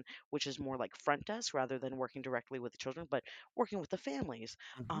position, which is more like front desk rather than working directly with the children, but working with the families.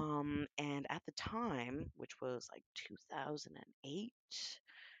 Mhm. And at the time, which was like 2008,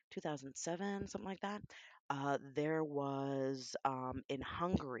 2007, something like that, there was in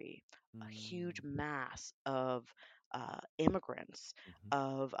Hungary a huge Mm. mass of immigrants Mhm.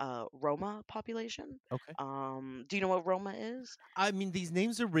 of Roma population. Okay. Do you know what Roma is? I mean, these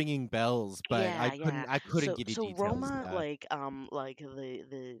names are ringing bells, but Yeah, yeah. I couldn't So give you so details. Roma, Yeah. like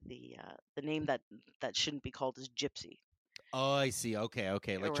the name that shouldn't be called is gypsy. Oh, I see. Okay,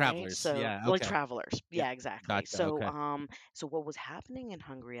 okay. Like Right, travelers. so Yeah, like okay. travelers, Yeah. yeah, exactly. Gotcha. So Okay. so what was happening in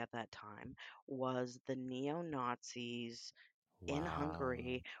Hungary at that time was the neo-Nazis in Wow.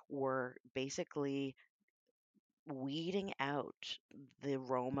 Hungary were basically weeding out the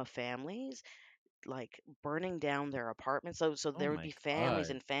Roma families, like burning down their apartments. So Oh there would my be families god.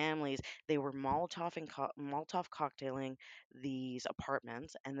 and families. They were Molotov cocktailing these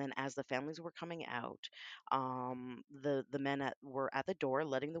apartments, and then as the families were coming out, the men were at the door,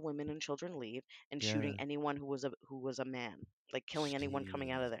 letting the women and children leave, and shooting Yeah. anyone who was a man, like killing anyone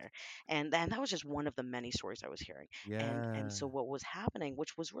coming out of Jeez. there. And that was just one of the many stories I was hearing. And Yeah. so what was happening,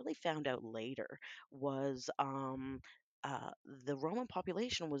 which was really found out later, was uh, the Roman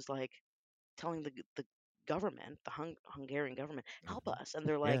population was like telling the government, the Hungarian government, help Mhm. us. And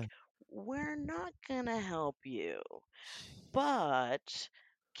they're Yeah. like, we're not going to help you. Jeez. But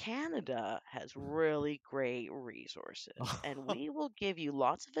Canada has really great resources, and we will give you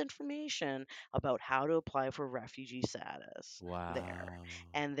lots of information about how to apply for refugee status there. Wow.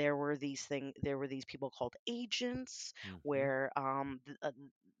 And there were these people called agents, Mhm. where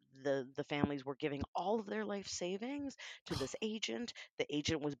the families were giving all of their life savings to this agent. The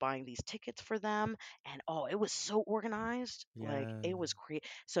agent was buying these tickets for them, and oh, it was so organized. Like Yeah. it was crazy.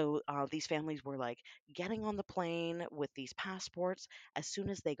 So these families were like getting on the plane with these passports. As soon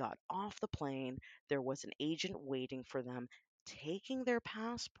as they got off the plane, there was an agent waiting for them, taking their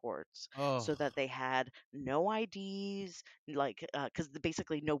passports Oh. so that they had no IDs, like, because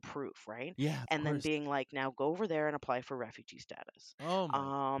basically no proof, right? Yeah, of And then course. being like, now go over there and apply for refugee status. Oh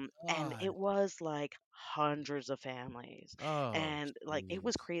my And god. it was like hundreds of families, Oh, and like it was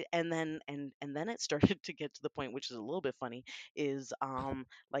jeez. crazy. And then it started to get to the point, which is a little bit funny, is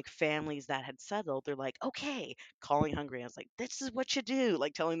like families that had settled, they're like, okay, calling Hungary. I was like, this is what you do,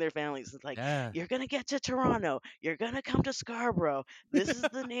 like telling their families, it's like, Yeah. you're gonna get to Toronto, you're gonna come to Scarborough, this is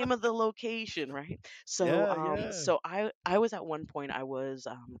the name of the location, right? So Yeah, yeah. I was at one point, I was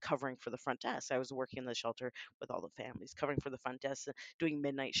covering for the front desk. I was working in the shelter with all the families, covering for the front desk, doing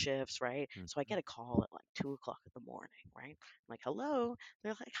midnight shifts, right? So I Mhm. get a call at like 2 o'clock in the morning, right? I'm like, hello.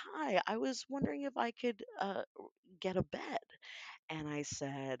 They're like, hi, I was wondering if I could get a bed. And I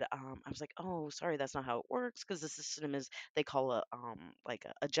said, I was like, oh, sorry, that's not how it works, because the system is, they call like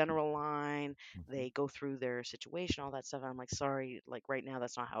a general line. Mhm. They go through their situation, all that stuff. I'm like, sorry, like right now,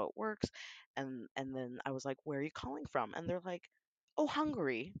 that's not how it works. And then I was like, where are you calling from? And they're like, oh,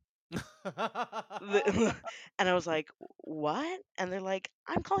 Hungary. And I was like, what? And they're like,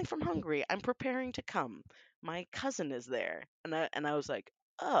 I'm calling from Hungary. I'm preparing to come. My cousin is there. And I was like,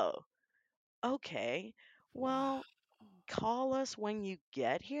 oh, okay. Wow. Well, call us when you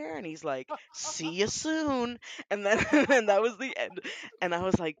get here. And he's like, see you soon. And then and that was the end. And I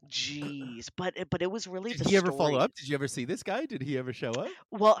was like, geez. But it was really Did the he ever follow story. up? Did you ever see this guy? Did he ever show up?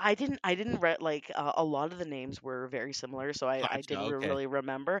 Well, I didn't read like a lot of the names were very similar, so I Gotcha, didn't okay. really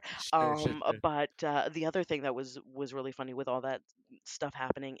remember. Sure, sure, sure. But the other thing that was really funny with all that stuff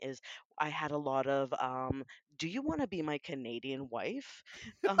happening is I had a lot of do you want to be my Canadian wife?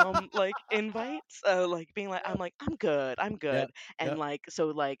 Like invites, like being like, I'm Yep, good, yep, and like so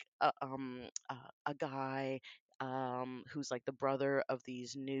like a guy. who's like the brother of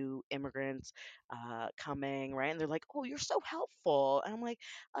these new immigrants coming, right? And they're like, "Oh, you're so helpful," and I'm like,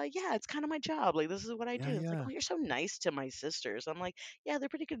 "Yeah, it's kind of my job. Like, this is what I Yeah, do." It's like, yeah. "Oh, you're so nice to my sisters." I'm like, "Yeah, they're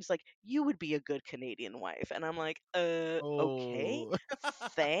pretty good." It's like, "You would be a good Canadian wife," and I'm like, okay, Oh.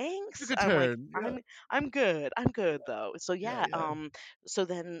 thanks." Took a I'm like, turn. Yeah. I'm good. I'm good though. So Yeah, yeah, yeah. so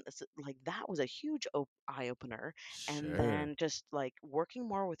then like that was a huge eye opener, and Sure. then just like working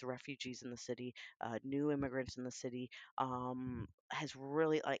more with refugees in the city, new immigrants in the city, has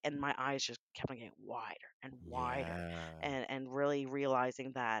really like, and my eyes just kept on getting wider and wider, Yeah. and really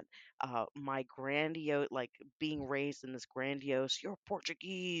realizing that my grandiose, like being raised in this grandiose, you're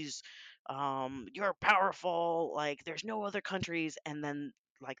Portuguese, you're powerful, like there's no other countries, and then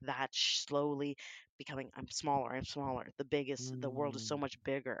like that slowly becoming, I'm smaller, the world is so Mm. much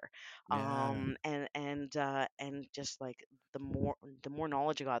bigger, Yeah. and just like the more the more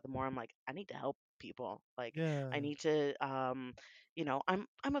knowledge I got, the more I'm like, I need to help people, like Yeah. I need to, I'm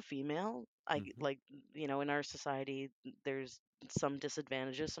a female, I Mhm. like, in our society there's some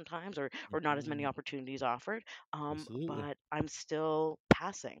disadvantages sometimes, or not as many Mhm. opportunities offered, Absolutely. but I'm still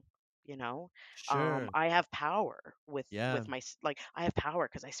passing, you know. Sure. I have power Yeah. with like I have power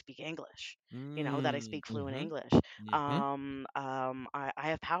because I speak English, that I Mm. speak fluent Mhm. English. Mhm. I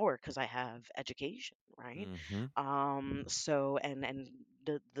have power because I have education, right? Mhm. So and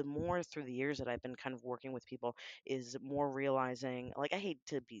the more through the years that I've been kind of working with people is more realizing, like, I hate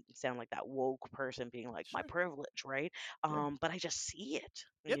to be sound like that woke person being like my Sure. privilege, right? Yeah. But I just see it,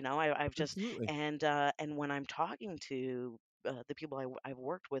 Yep. I've just, Absolutely. and when I'm talking to the people I've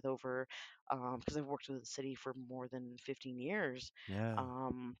worked with over, because I've worked with the city for more than 15 years, Yeah.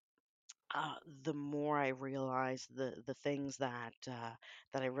 um, the more I realize the things that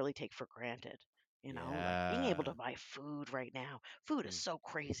I really take for granted. Like being able Yeah. to buy food right now. Food is Mm. so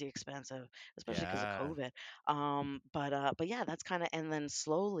crazy expensive, especially because of Yeah. COVID. But yeah, that's kind of, and then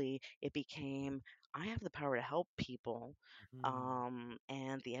slowly it became, I have the power to help people. Mhm.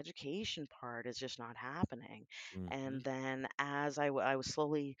 And the education part is just not happening. And Mhm. then as I was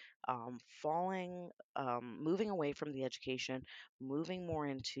slowly falling, moving away from the education, moving more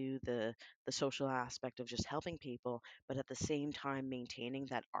into the social aspect of just helping people, but at the same time maintaining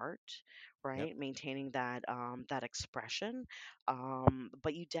that art, Yep. right? Maintaining that that expression.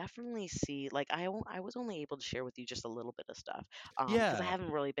 But you definitely see, like, I was only able to share with you just a little bit of stuff, because I Yeah.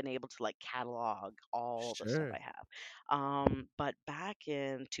 haven't really been able to like catalog all the stuff Sure. I have. But back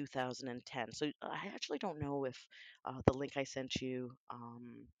in 2010, so I actually don't know if the link I sent you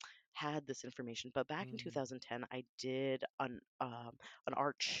had this information, but back in Mm. 2010, I did an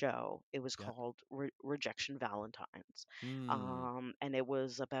art show. It was Yep. called Rejection Valentines, Mm. and it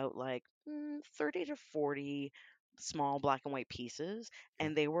was about like 30 to 40 small black and white pieces, Yep.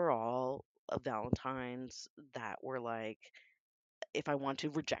 and they were all Valentines that were like, if I want to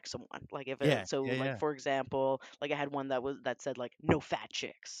reject someone. Like if Yeah. so Yeah. like Yeah. for example, like I had one that said like no fat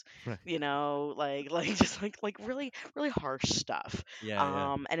chicks. Right. Like just like really really harsh stuff. Yeah.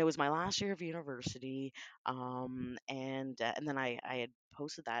 Yeah. And it was my last year of university. And then I had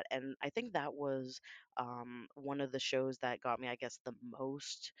posted that, and I think that was one of the shows that got me, I guess, the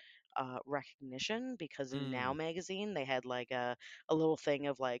most recognition, because in Now Mm. magazine they had like a little thing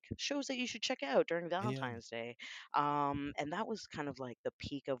of like shows that you should check out during Yeah. Valentine's Day. And that was kind of like the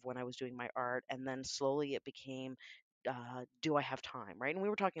peak of when I was doing my art. And then slowly it became, do I have time? Right. And we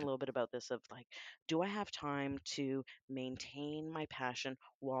were talking a little bit about this of like, do I have time to maintain my passion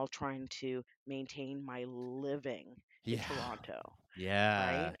while trying to maintain my living in Yeah. Toronto?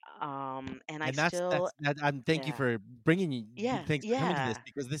 Yeah. Right. And I And that's still, that. Thank you yeah, for bringing you. yeah, Thanks for coming to this, yeah,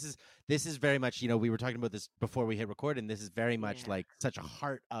 because this is very much, we were talking about this before we hit record, and this is very much yeah, like such a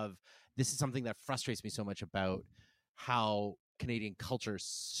heart of, this is something that frustrates me so much about how Canadian culture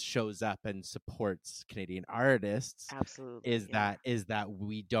shows up and supports Canadian artists, absolutely. Yeah. is that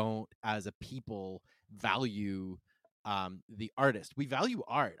we don't, as a people, value the artist. We value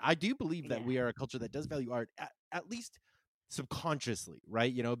art. I do believe that Yeah. we are a culture that does value art, at least subconsciously,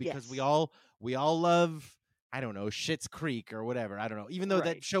 right? Because Yes. we all love, I don't know, Schitt's Creek or whatever. I don't know. Even though Right.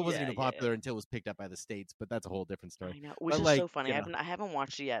 that show wasn't Yeah. even Yeah. popular until it was picked up by the States, but that's a whole different story. I know, which But is like, so funny. I haven't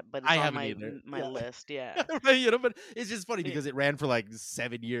watched it yet, but it's I on haven't my either. my Yeah. list. Yeah. Right, but it's just funny Yeah. because it ran for like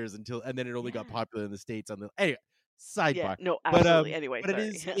 7 years until, and then it only got Yeah. popular in the States on the, anyway, Yeah. sidebar. No, But absolutely. Anyway, but it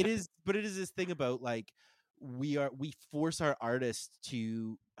sorry. is but it is this thing about like, we force our artists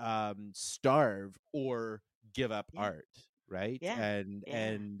to starve or give up Yeah. art, right? Yeah. And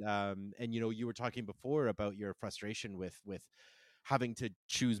Yeah. you were talking before about your frustration with having to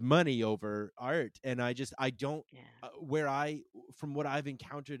choose money over art. And I don't, Yeah. where I, from what I've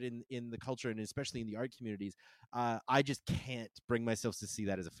encountered in the culture and especially in the art communities, I just can't bring myself to see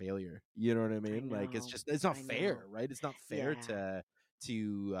that as a failure. You know what I I mean? Like know. it's not I fair, know. right? It's not fair Yeah. to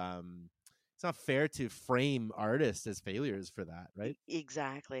it's not fair to frame artists as failures for that, right?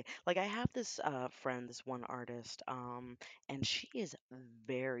 Exactly. Like I have this friend, this one artist, and she is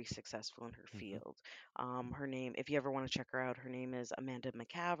very successful in her Mm-hmm. field. Her name, if you ever want to check her out, her name is Amanda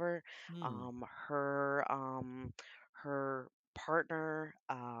McCaver. Mm. Her partner,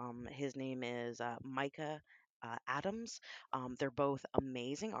 his name is Micah. Adams. They're both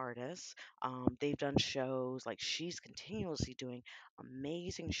amazing artists. They've done shows like she's continuously doing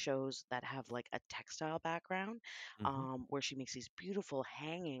amazing shows that have like a textile background, Mm-hmm. where she makes these beautiful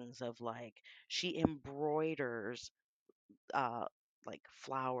hangings of like she embroiders uh like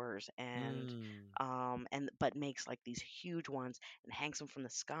flowers Mm. and but makes like these huge ones and hangs them from the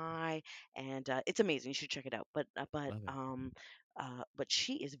sky, and it's amazing. You should check it out. Love it. But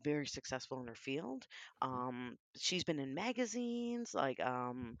she is very successful in her field. Mhm. She's been in magazines, like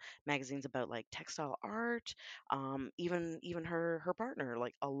magazines about like textile art. Even her partner,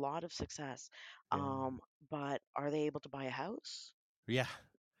 like a lot of success. Yeah. But are they able to buy a house? Yeah.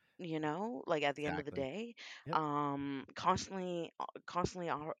 Like at the end of the Exactly. day, Yep. constantly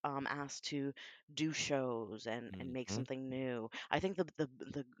are asked to do shows and make Mm-hmm. something new. I think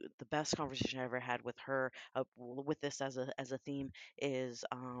the best conversation I ever had with her, with this as a theme, is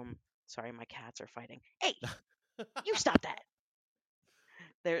sorry, my cats are fighting. Hey, you stop that.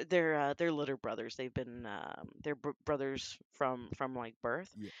 They're litter brothers. They've been they're brothers from like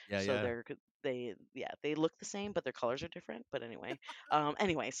birth, Yeah. Yeah. so Yeah. they look the same, but their colors are different. But anyway,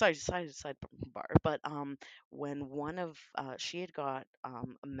 sorry, side bar. But when one of she had got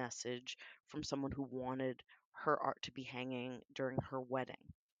a message from someone who wanted her art to be hanging during her wedding,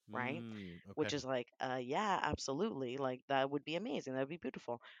 right? Okay. Which is like, yeah, absolutely, like that would be amazing. That would be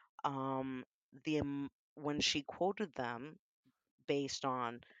beautiful. Um, when she quoted them based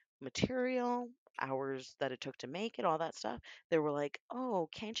on material, hours that it took to make it, all that stuff. They were like, "Oh,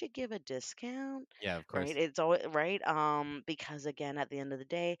 can't you give a discount?" Yeah. Of Right? course. It's always right. Because again, at the end of the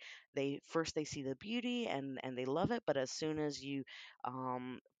day, they see the beauty and they love it, but as soon as you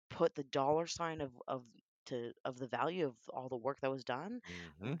um put the dollar sign of the value of all the work that was done,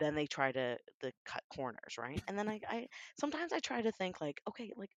 Mm-hmm. then they try to cut corners, right? And then I sometimes I try to think like,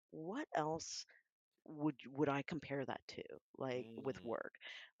 okay, like what else would I compare that to, like with Mm. work?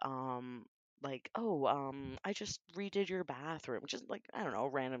 Um, like, oh, I just redid your bathroom, just like I don't know,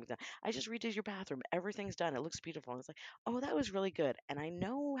 random example. I just redid your bathroom. Everything's done. It looks beautiful. And it's like, oh, that was really good. And I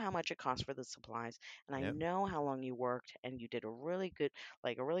know how much it cost for the supplies, and I Yep. know how long you worked, and you did a really good,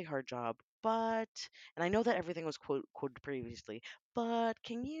 like a really hard job. But, and I know that everything was quoted previously, but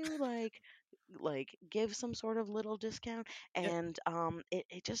can you give some sort of little discount? Yep. And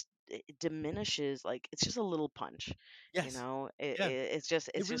it just it diminishes, like it's just a little punch, Yes. Yeah. it's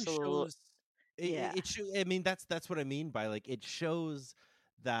It really just a little. shows. Yeah, I mean, that's what I mean by like it shows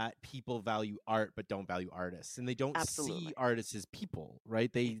that people value art but don't value artists, and they don't see absolutely. artists as people,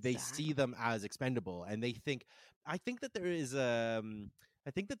 right? They see Exactly. them as expendable, and they think. I think that there is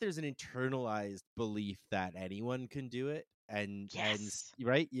I think that there's an internalized belief that anyone can do it, Yes.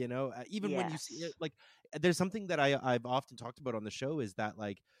 right, even when you see it, Yes. like there's something that I've often talked about on the show is that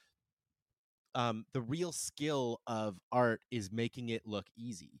like the real skill of art is making it look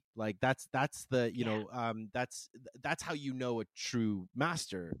easy. Like that's the Yeah. that's how you know a true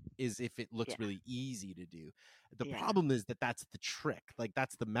master is if it looks Yeah. really easy to do. The Yeah. problem is that that's the trick. Like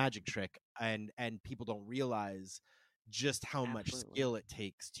that's the magic trick, and people don't realize just how much Absolutely. skill it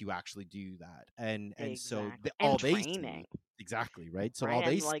takes to actually do that. And so Exactly. And all they see training, exactly right. So right? all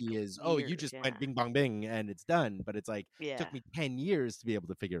they And like see is, oh, you years. just Yeah. went bing bong bing and it's done. But it's like took Yeah. me 10 years to be able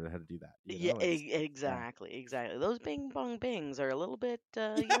to figure out how to do that. Yeah, It's yeah. exactly, exactly. Those bing bong bings are a little bit,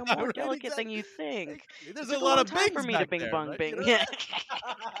 Yeah, more right, delicate than you exactly. think. Exactly. It There's a took a lot long of time for bings me to back bing there, bong right? You bing. know Yeah, that?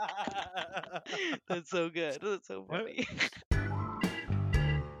 that's so good. That's so Yeah. funny.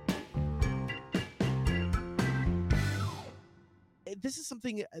 This is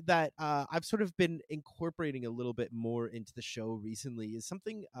something that I've sort of been incorporating a little bit more into the show recently is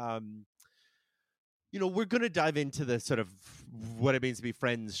something we're going to dive into the sort of what it means to be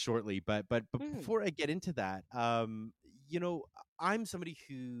friends shortly, but Mm, before I get into that, you know I'm somebody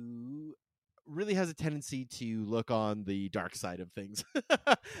who really has a tendency to look on the dark side of things.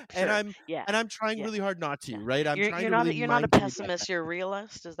 and Sure. I'm Yeah. and I'm trying Yeah. really hard not Yeah. to, right? I'm You're trying you're to not really a, you're not a mindfully pessimist, dissect. you're a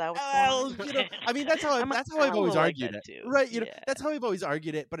realist. Is that what's going Well, on? I mean, that's how I've I'm a always little like argued that it, too. right? Yeah. That's how I've always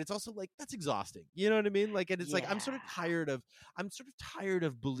argued it, but it's also like that's exhausting. You know what I mean? Like, and it's like Yeah. I'm sort of tired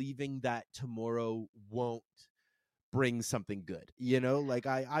of believing that tomorrow won't bring something good. Like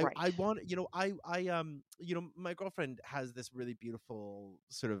I Right. want, my girlfriend has this really beautiful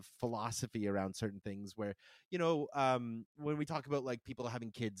sort of philosophy around certain things where, when we talk about like people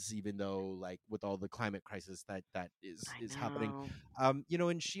having kids, even though like with all the climate crisis that is I is happening, know.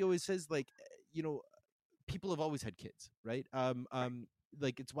 and she always says like, you know people have always had kids, right? Right.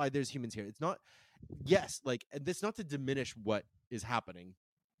 Like it's why there's humans here. It's not, yes, like, and that's not to diminish what is happening,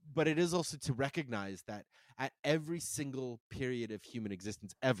 but it is also to recognize that at every single period of human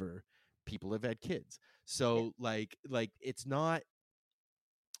existence ever, people have had kids. Yeah. So like it's not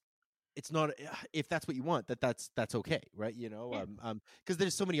if that's what you want, that's okay, right? Yeah. Because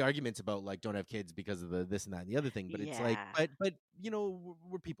there's so many arguments about like don't have kids because of the this and that and the other thing, but it's like, Yeah. but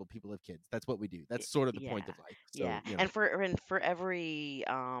we're people have kids, that's what we do, that's sort of the Yeah. point of life. So Yeah. And for every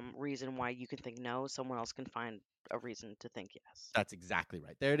reason why you can think no, someone else can find a reason to think yes. that's exactly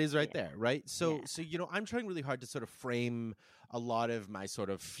right. There it is right Yeah. there, right? So Yeah. so I'm trying really hard to sort of frame a lot of my sort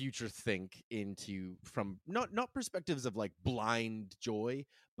of future think into from not perspectives of like blind joy,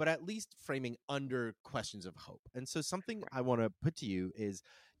 but at least framing under questions of hope. And so something Right. I want to put to you is,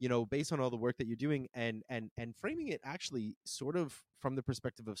 based on all the work that you're doing and framing it actually sort of from the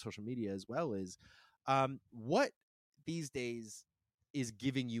perspective of social media as well, is what these days is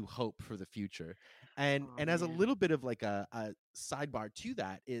giving you hope for the future. and Oh and as a man. little bit of like a sidebar to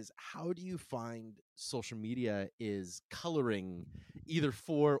that is, how do you find social media is coloring either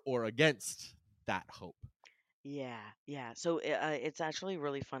for or against that hope? Yeah, yeah. So it's actually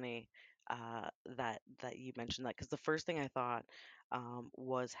really funny that you mentioned that because the first thing I thought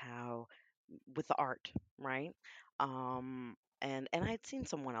was how with the art, right? And I'd seen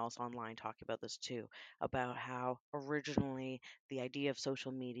someone else online talk about this too, about how originally the idea of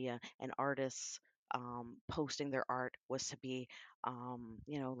social media and artists posting their art was to be,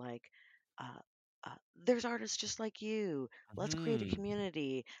 like. Uh, there's artists just like you. Let's create a Hmm.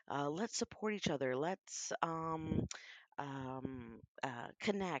 community. Let's support each other. Let's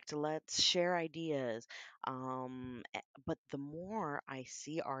connect. Let's share ideas. But the more I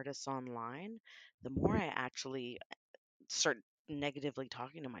see artists online, the more I actually start negatively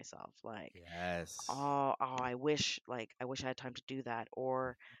talking to myself. Like, Yes. I wish I had time to do that.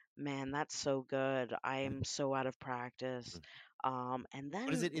 Or, man, that's so good. I Yeah. am so out of practice. And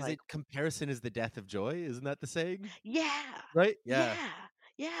What is then it? Is like, it comparison is the death of joy? Isn't that the saying? yeah. Right? Yeah. Yeah.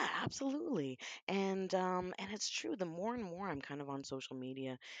 Yeah, absolutely. And it's true. The more and more I'm kind of on social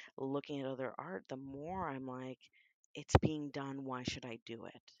media looking at other art, the more I'm like, it's being done, why should I do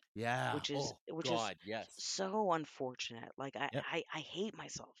it? Yeah. Which is Oh which is God. Yes. so unfortunate. Like I Yep. I, I hate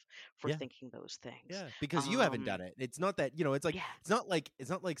myself for Yeah. thinking those things. Yeah, because you haven't Um done it. It's not that, it's like yeah. it's not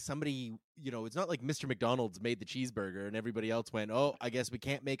like somebody, it's not like Mr. McDonald's made the cheeseburger and everybody else went, "Oh, I guess we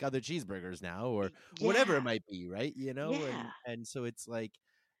can't make other cheeseburgers now," or whatever it Yeah. might be, right? Yeah. And so it's like,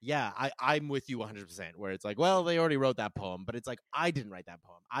 yeah, I'm with you 100%, where it's like, well, they already wrote that poem, but it's like I didn't write that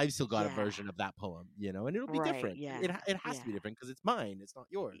poem. I've still got a Yeah. version of that poem, and it'll be Right. different. Yeah. It has to Yeah. be different because it's mine. It's not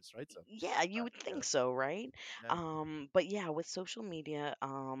Y- yours, right? So, Yeah, you would yeah. think so, right? Yeah. But yeah, with social media,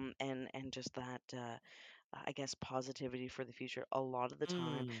 and just that, I guess positivity for the future. A lot of the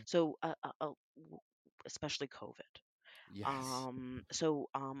time, Mm. so especially COVID. Yes.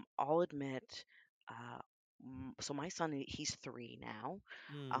 I'll admit, uh, so my son, he's 3 now,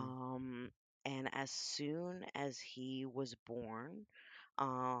 Mm. um, and as soon as he was born,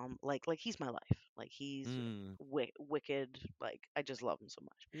 like he's my life, like he's Mm. wicked, like I just love him so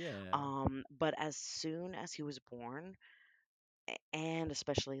much. Yeah. But as soon as he was born, and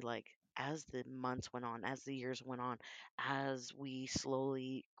especially like as the months went on, as the years went on, as we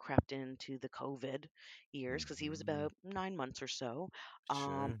slowly crept into the COVID years, because he was Mhm. about 9 months or so,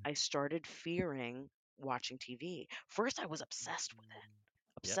 Sure. I started fearing watching TV. First, I was obsessed with it. Mm.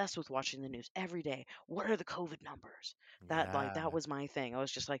 Yep. Obsessed with watching the news every day. What are the COVID numbers? That Yeah. was my thing. I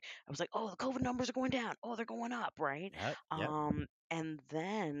was like, oh, the COVID numbers are going down. Oh, they're going up, right? Yep. Yep. And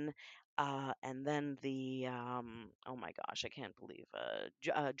then the oh my gosh, I can't believe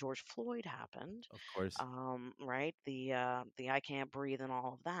George Floyd happened, Of course. right? The I can't breathe and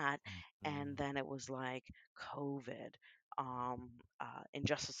all of that, and Mhm. then it was like COVID,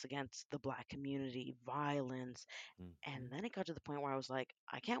 injustice against the black community, violence, and Mhm. then it got to the point where I was like,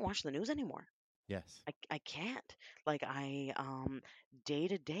 I can't watch the news anymore. Yes. I can't. Like day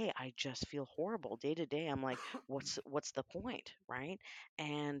to day I just feel horrible. Day to day I'm like what's the point, right?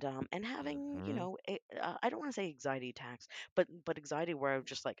 And having, Mm-hmm. I don't want to say anxiety attacks, but anxiety where I'm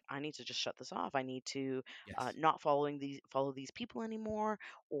just like I need to just shut this off. I need to Yes. not follow these people anymore,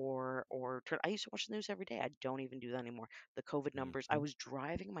 or turn. I used to watch the news every day. I don't even do that anymore. The COVID numbers, I Mm-hmm. was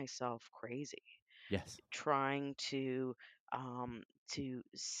driving myself crazy Yes. trying to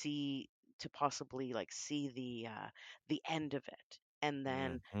see, to possibly like see the end of it, and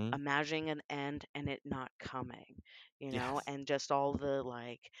then Mm-hmm. imagining an end and it not coming, Yes. and just all the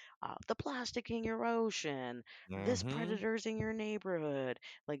like the plastic in your ocean, this Mm-hmm. predators in your neighborhood,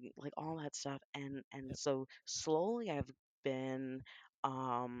 like all that stuff. And Yep. so slowly I've been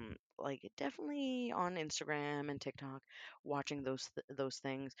like definitely on Instagram and TikTok watching those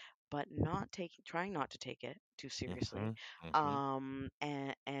things, but not taking trying not to take it too Mm-hmm. seriously. Mm-hmm.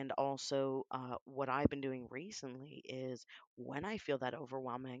 And also what I've been doing recently is when I feel that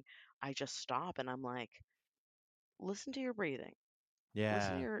overwhelming, I just stop and I'm like, listen to your breathing.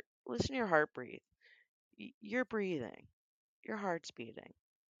 Yeah. Listen to your heart breathe. You're breathing. Your heart's beating.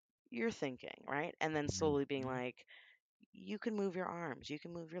 You're thinking, right? And then slowly being Mm-hmm. like, you can move your arms, you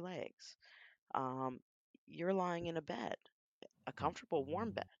can move your legs. Um, you're lying in a bed, a comfortable,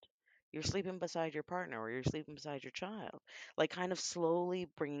 warm Mm-hmm. bed. You're sleeping beside your partner or you're sleeping beside your child. Like kind of slowly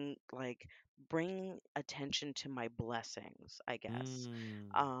bring attention to my blessings, I guess.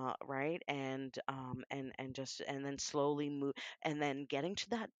 Mm. Right? And just and then slowly move, and then getting to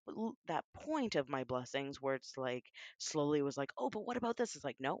that point of my blessings where it's like slowly was like, "Oh, but what about this?" It's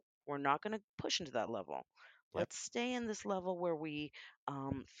like, "No, we're not going to push into that level. Yep. Let's stay in this level where we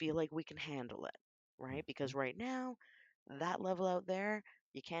feel like we can handle it." Right? Mm-hmm. Because right now that level out there,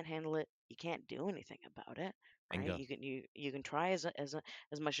 you can't handle it. You can't do anything about it, right? Bingo. You can try as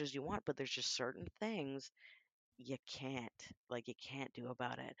much as you want, but there's just certain things you can't do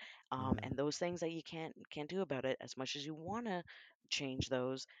about it. Mm-hmm. And those things that you can't do about it, as much as you want to change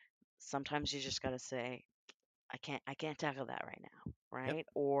those, sometimes you just got to say, I can't tackle that right now, Yep. right?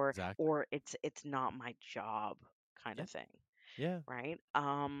 Exactly. Or it's not my job, kind Yep. of thing, Yeah. right?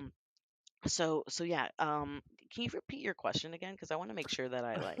 So yeah, can you repeat your question again? Because I want to make sure that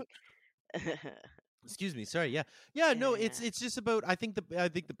I like. Excuse me. Sorry. Yeah. Yeah. No. It's Yeah, it's just about. I think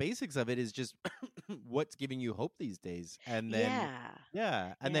the basics of it is just what's giving you hope these days, and then yeah,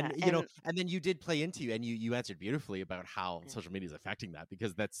 yeah, and yeah, then and and then you did play into, and you answered beautifully about how yeah. social media is affecting that,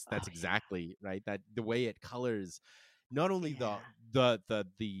 because that's Oh yeah, exactly right. That the way it colors not only yeah,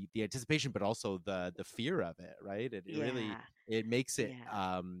 the anticipation, but also the fear of it. Right. It really yeah, it makes it yeah,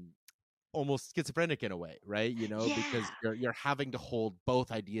 almost schizophrenic in a way, right? Because yeah, you're having to hold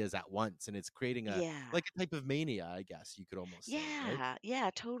both ideas at once, and it's creating a yeah. like a type of mania, I guess you could almost say, right? Yeah, yeah,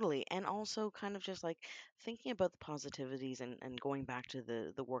 totally. And also kind of just like thinking about the positivities and going back to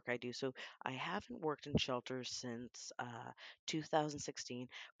the work I do. So I haven't worked in shelters since 2016,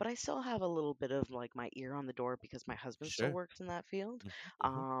 but I still have a little bit of like my ear on the door because my husband still Sure. works in that field.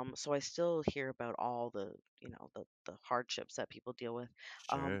 Hmm. So I still hear about all the hardships that people deal with.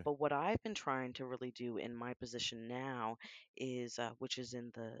 Sure. But what I've been trying to really do in my position now is which is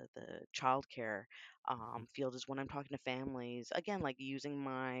in the childcare Hmm. field, is when I'm talking to families, again, like using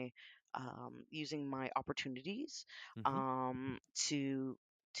my opportunities Hmm. um, to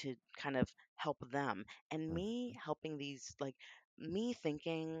to kind of help them, and me helping these, like me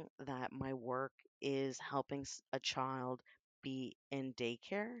thinking that my work is helping a child be in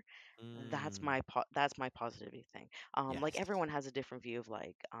daycare. Mm. That's my positivity thing. Like Yes. everyone has a different view of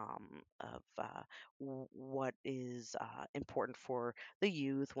like of what is important for the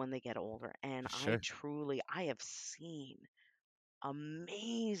youth when they get older, and Sure. I have seen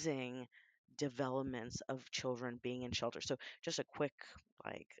amazing developments of children being in shelter. So just a quick,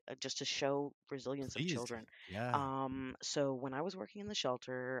 just to show resilience of Please. children. Yeah. So when I was working in the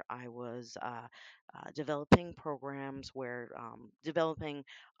shelter, I was developing programs where developing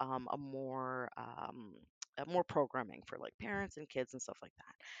a more programming for like parents and kids and stuff like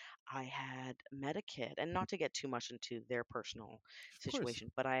that. I had met a kid, and not to get too much into their personal Of course.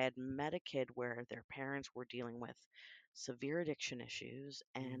 situation, but I had met a kid where their parents were dealing with severe addiction issues,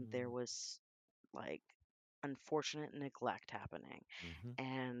 and there Mm. was like unfortunate neglect happening. Hmm.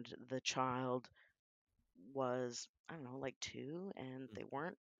 And the child was, I don't know, like two, and they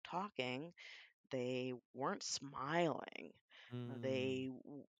weren't talking, they weren't smiling. Mm.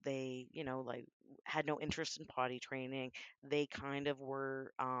 They like had no interest in potty training. They kind of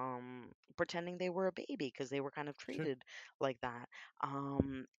were pretending they were a baby because they were kind of Sure. treated like that.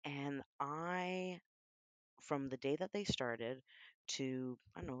 And I, from the day that they started to,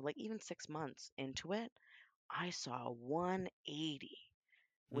 I don't know, like even 6 months into it, I saw 180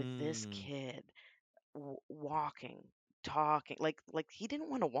 with this Mm. kid walking, talking, like he didn't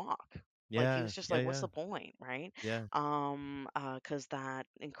want to walk. Like he Yeah. was just Yeah. like, what's Yeah. the point, right? Yeah. Because that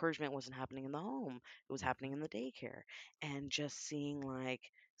encouragement wasn't happening in the home; it was Mhm. happening in the daycare, and just seeing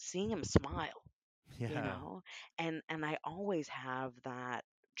him smile, you Yeah. know, and I always have that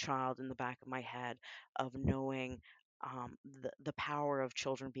child in the back of my head of knowing the power of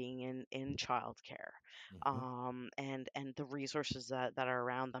children being in childcare, Mhm. and the resources that are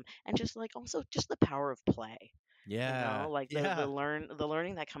around them, and just like also just the power of play, Yeah. like Yeah. the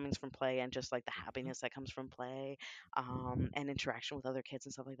learning that comes from play, and just like the Mhm. happiness that comes from play, and interaction with other kids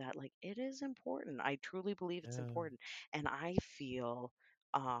and stuff like that. Like it is important. I truly believe it's Yeah. important, and I feel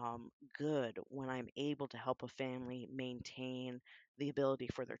um good when I'm able to help a family maintain the ability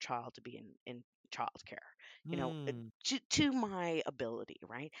for their child to be in childcare, Mm. to my ability,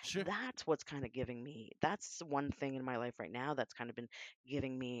 right? Sure. That's what's kind of giving me, that's one thing in my life right now that's kind of been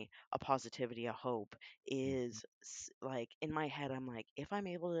giving me a positivity, a hope, Mhm. is like in my head, I'm like, if I'm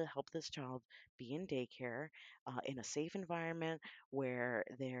able to help this child be in daycare, in a safe environment where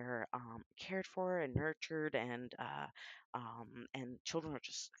they're cared for and nurtured, and children are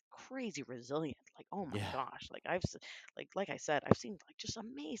just crazy resilient. Like, oh my Yeah. gosh, like like I said, I've seen like just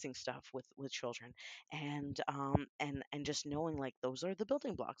amazing stuff with children, and just knowing like those are the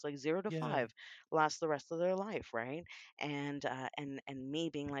building blocks, like zero to Yeah. five last the rest of their life, right? And me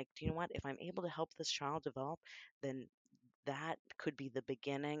being like, do you know what? If I'm able to help this child develop, then that could be the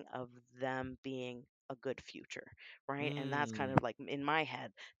beginning of them being a good future, right? And that's kind Mm. of like in my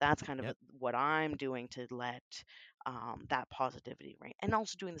head, that's kind of Yep. what I'm doing to let that positivity, right? And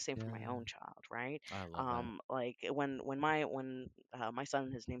also doing the same for my Yeah. own child, right? I love that. Like when my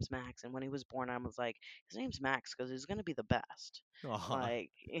son, his name's Max, and when he was born, I was like, his name's Max because he's gonna be the best. Aw. Like,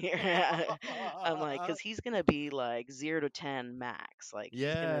 I'm like, because he's gonna be like 0 to 10 max. Like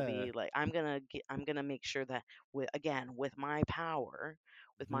he's gonna Yeah. be like, I'm gonna make sure that with my power,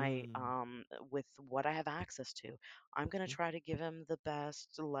 with my Mhm. with what I have access to, I'm gonna Mhm. try to give him the best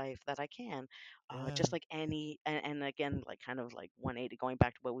life that I can. Yeah. Just like and again, like kind of like 180, going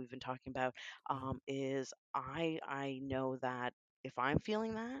back to what we've been talking about, Yeah. is I know that if I'm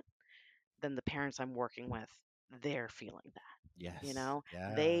feeling that, then the parents I'm working with, they're feeling that, Yes.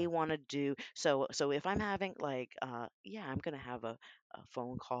 they Yeah. want to do so. If I'm having like yeah, I'm gonna have a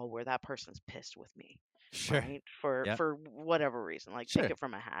phone call where that person's pissed with me, Sure. right? for Yep. for whatever reason, like pick Sure. it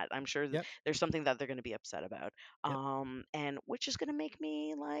from a hat. I'm sure Yep. there's something that they're going to be upset about, Yep. and which is going to make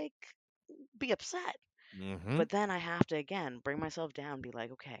me like be upset. Mhm. But then I have to again bring myself down, be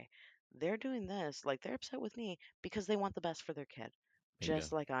like, okay, they're doing this, like they're upset with me because they want the best for their kid,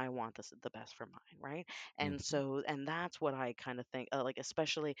 just Bingo. like I want the best for mine, right? And Mhm. so, and that's what I kind of think, like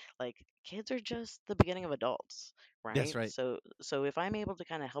especially like kids are just the beginning of adults, That's right? right. So if I'm able to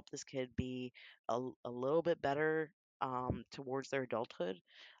kind of help this kid be a little bit better towards their adulthood,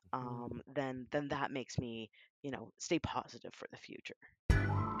 Mhm. then that makes me, stay positive for the future.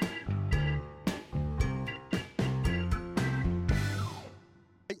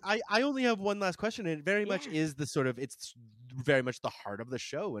 I only have one last question, and it very much Yeah, is the sort of it's very much the heart of the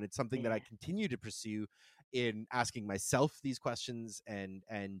show, and it's something that I yeah. continue to pursue in asking myself these questions and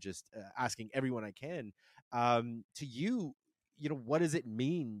just asking everyone I can. To you, what does it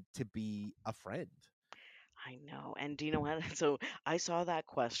mean to be a friend? I know. And do you know what? So I saw that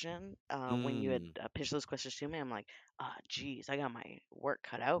question when you had Mm. pitched those questions to me. I'm like, geez, I got my work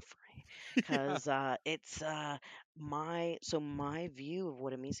cut out for me, Yeah. because it's my view of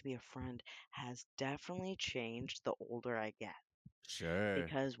what it means to be a friend has definitely changed the older I get,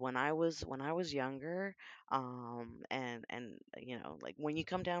 Sure. because when I was younger, and like when you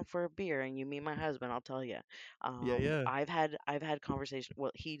come down for a beer and you meet my husband, I'll tell you, Yeah. Yeah. I've had conversation.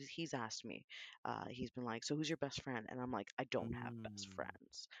 Well, he's asked me, he's been like, so who's your best friend? And I'm like, I don't have best Mm.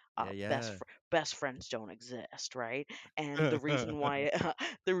 friends. Yeah. Best Yeah. best friends don't exist, right? And the reason why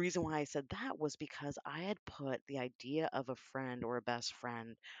the reason why I said that was because I had put the idea of a friend or a best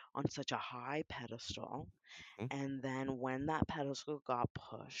friend on such a high pedestal, Mhm. and then when that pedestal got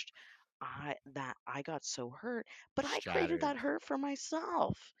pushed, I got so hurt, but I created Shattered. that hurt for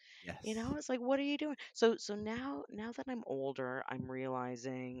myself. Yes. It's like, what are you doing? So now that I'm older, I'm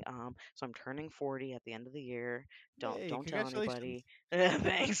realizing, so I'm turning 40 at the end of the year. Don't Hey, don't tell congratulations. anybody.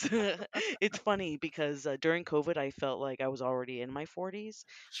 Thanks. It's funny because during COVID, I felt like I was already in my 40s,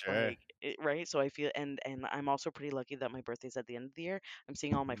 Sure. right? So I feel, and I'm also pretty lucky that my birthday's at the end of the year. I'm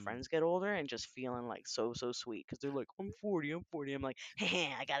seeing all my Mm. friends get older and just feeling like so sweet because they're like, I'm 40, I'm 40. I'm like,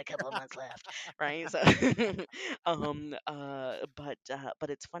 hey, I got a couple of months minutes left, right? So, but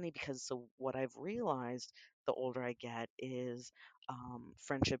it's funny because so what I've realized the older I get is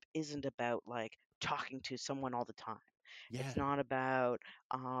friendship isn't about like talking to someone all the time. It's Yeah. not about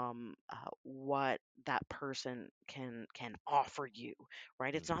what that person can offer you,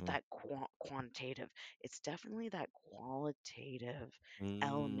 right? It's not Mm-hmm. that quantitative. It's definitely that qualitative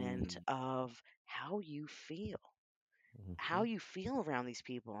element Mm. of how you feel, Mm-hmm. how you feel around these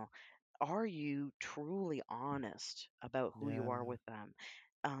people. Are you truly honest about who you Yeah. are with them?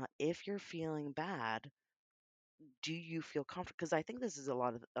 If you're feeling bad, do you feel comfortable? Because I think this is a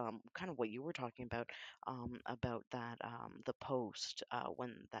lot of kind of what you were talking about that the post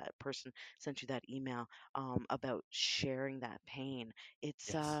when that person sent you that email about sharing that pain. It's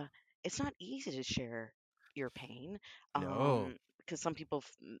Yes. uh, it's not easy to share your pain, No. because some people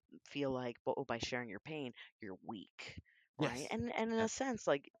feel like, well, oh, by sharing your pain, you're weak. Right. Yes. And in a Yep. sense,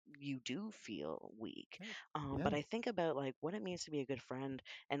 like you do feel weak. Yep. But Yeah. I think about like what it means to be a good friend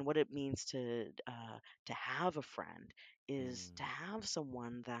and what it means to have a friend is to Mm. have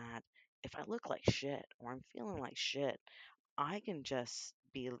someone that if I look like shit or I'm feeling like shit, I can just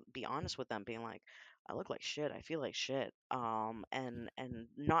be honest with them, being like, I look like shit, I feel like shit. And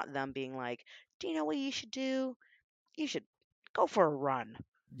not them being like, do you know what you should do? You should go for a run.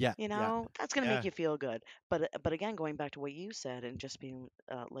 Yeah. Yeah. That's gonna make Yeah. you feel good. But again, going back to what you said and just being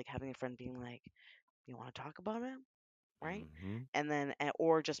like having a friend being like, you want to talk about it? Right? Mm-hmm. And then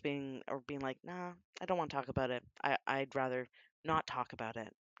or just being like, nah, I don't want to talk about it. I'd rather not talk about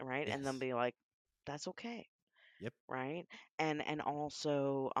it, right? And then Yes. be like, that's okay, Yep. right? And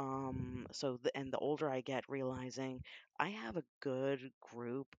also and the older I get, realizing I have a good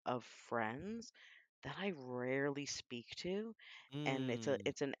group of friends that I rarely speak to, and Mm. it's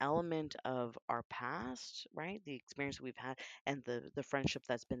an element of our past, right? The experience that we've had and the friendship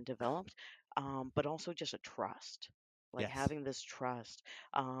that's been developed, but also just a trust, like Yes. having this trust,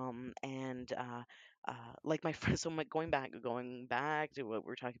 and like my friend. So going back to what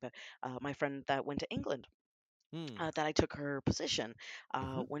we are talking about, my friend that went to England, Mm. that I took her position.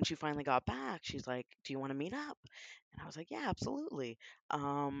 Mm-hmm. When she finally got back, she's like, "Do you want to meet up?" And I was like, "Yeah, absolutely."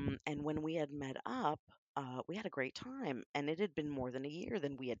 And when we had met up, we had a great time, and it had been more than a year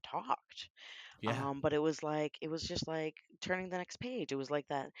than we had talked. Yeah. But it was just like turning the next page. It was like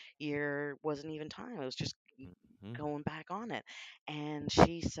that year wasn't even time. It was just Mm-hmm. going back on it. And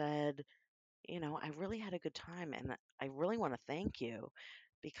she said, I really had a good time and I really want to thank you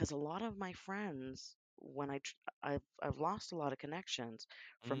because a lot of my friends, I've lost a lot of connections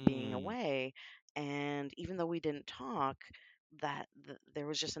from being Mm. away, and even though we didn't talk, there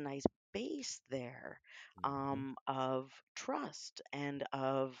was just a nice base there, Mm-hmm. of trust and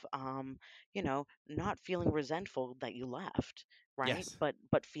of not feeling resentful that you left, right? Yes.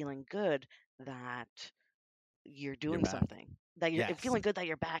 But feeling good that you're You're doing back. something, that you're Yes. feeling good that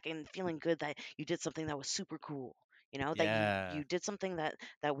you're back and feeling good that you did something that was super cool, that Yeah. you did something that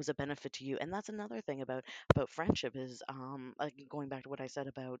was a benefit to you. And that's another thing about friendship is like going back to what I said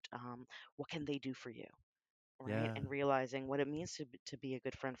about what can they do for you, right? Yeah. And realizing what it means to be a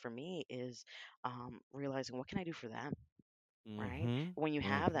good friend for me is realizing what can I do for them, right? Mm-hmm. When you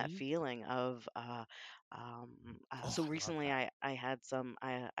have that Mm-hmm. feeling of Oh, so I love recently that. I had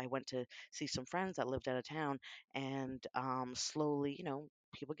I went to see some friends that lived out of town, and slowly,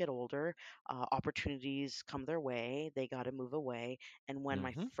 people get older, opportunities come their way, they got to move away. And when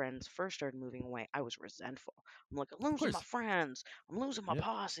my Mm-hmm. friends first started moving away, I was resentful. I'm like, I'm Of losing my course. friends, I'm losing my Yep.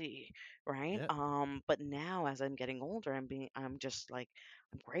 posse, right? Yep. But now as I'm getting older, I'm just like,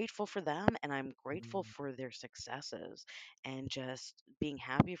 I'm grateful for them and I'm grateful Mm. for their successes, and just being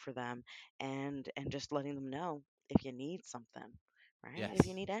happy for them, and just letting them know if you need something, right? If you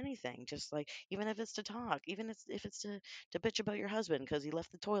Yes. need anything, just like, even if it's to talk, even if it's to bitch about your husband because he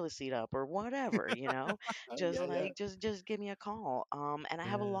left the toilet seat up or whatever, just Yeah. Yeah. like just give me a call. And Yeah. I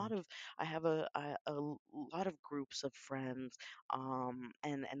have a lot of groups of friends,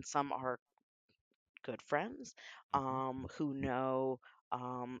 and some are good friends, Mm-hmm. who know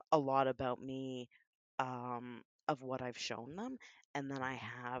a lot about me, of what I've shown them. And then I Mm-hmm.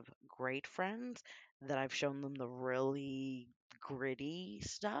 have great friends that I've shown them the really gritty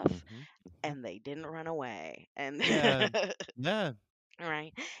stuff, Mm-hmm. Mm-hmm. and they didn't run away. And Yeah. Yeah.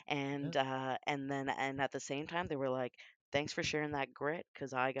 right. Yeah. And at the same time they were like, thanks for sharing that grit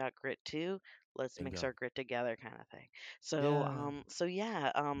because I got grit too, let's mix Bingo. our grit together, kind of thing. So Yeah.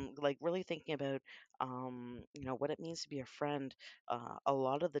 yeah, like really thinking about what it means to be a friend. A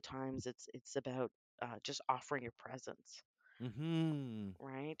lot of the times it's about just offering your presence, Mm-hmm.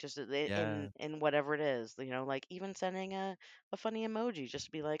 right? Just Yeah. in whatever it is, like even sending a funny emoji, just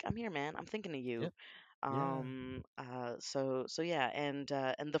to be like, I'm here, man. I'm thinking of you. Yep. Yeah. So yeah, and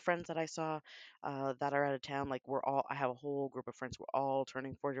the friends that I saw that are out of town, like I have a whole group of friends, we're all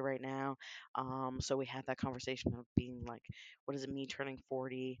turning 40 right now. So we had that conversation of being like, what is it, me turning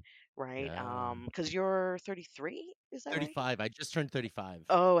 40, right? Yeah. Because you're 33, is that right? 35. I just turned 35.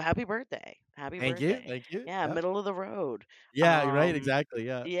 Oh, happy birthday. Happy Thank you. birthday. Thank you. Yeah, Yep. middle of the road. Yeah, right, Um, exactly.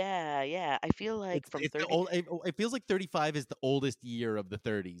 Yeah. yeah, yeah. I feel like from It's the 30, old it feels like 35 is the oldest year of the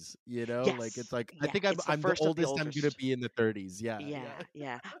 30s, you know? Like it's yes. like I Yeah, think it's the I'm the first of the oldest I'm going to oldest. be in the 30s. Yeah, Yeah, yeah.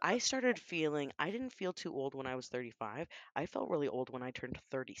 yeah. I didn't feel too old when I was 35. I felt really old when I turned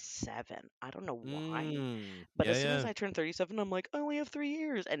 37. I don't know why. Mm. But Yeah, as soon as yeah. I turned 37, I'm like, I only have 3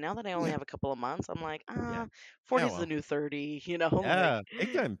 years. And now that I only Yeah. have a couple of months, I'm like, Yeah. 40 Yeah, is the well. new 30, like, Yeah,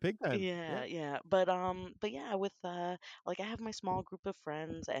 big time, big time. yeah, Yeah. yeah. But yeah, with like I have my small group of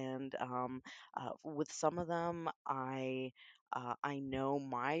friends, and with some of them, I know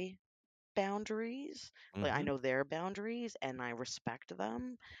my boundaries. Like I Mhm. know their boundaries and I respect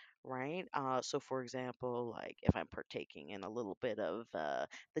them, right? So for example, like if I'm partaking in a little bit of the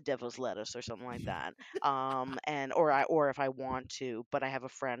devil's lettuce or something like that, and or if I want to, but I have a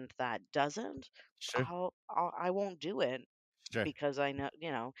friend that doesn't, Sure. I won't do it Sure. because I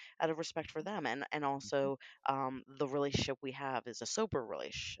know, out of respect for them, and Mhm. also the relationship we have is a sober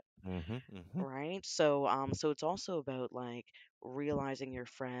relationship, Mhm. Mhm. right? So it's also about like realizing your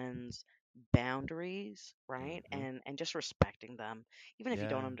friends' boundaries, right? Mhm. And just respecting them, even if you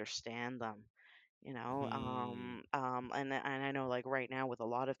don't Yeah. understand them. Hmm. And I know like right now with a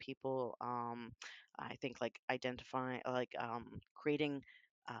lot of people, I think like identifying, like creating,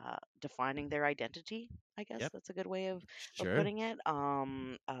 defining their identity. I guess Yep. that's a good way of Sure. putting it.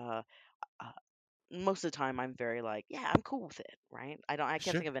 Uh, most of the time I'm very like, yeah, I'm cool with it, right? I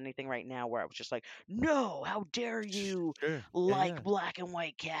can't Sure. think of anything right now where I was just like, no, how dare you Sure. Yeah, like yeah. black and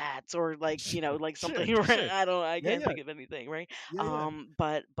white cats, or like, like Sure. something, right? Sure. I Yeah, can't yeah. think of anything, right? Yeah, yeah.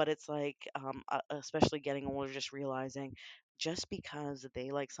 But it's like, especially getting older, just realizing just because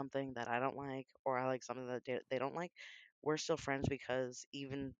they like something that I don't like, or I like something that they don't like, we're still friends, because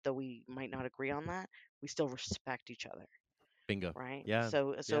even though we might not agree on that, we still respect each other, Bingo. right? Yeah.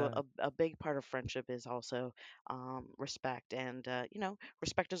 So Yeah. a big part of friendship is also respect, and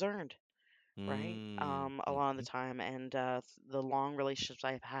respect is earned, right? Mm. A lot of the Mhm. time, and the long relationships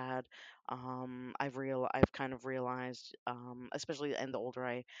I've had, I've kind of realized, especially, and the older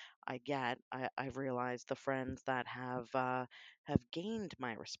I get, I've realized the friends that have gained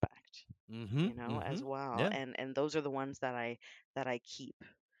my respect, Mhm. as Mhm. well, Yeah. and those are the ones that I keep,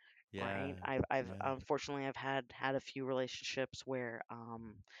 Yeah. right? I've Yeah. unfortunately I've had a few relationships where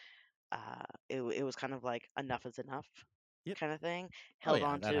it was kind of like enough is enough Yep. kind of thing. Oh Held yeah,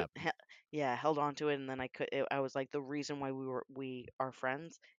 on that to happens. yeah, held on to it, and then I was like, the reason why we are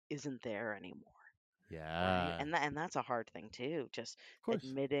friends isn't there anymore. Right. Yeah. And that's a hard thing too. Just Of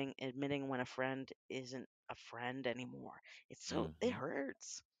course. admitting when a friend isn't a friend anymore. It Mhm.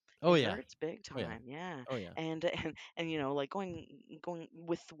 hurts. Oh It yeah. hurts big Oh yeah. time. Yeah. Oh yeah. And and like going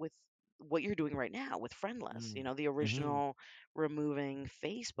with what you're doing right now with Friendless, Mm. the Mhm. original removing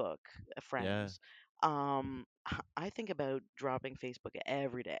Facebook Yeah. friends. I think about dropping Facebook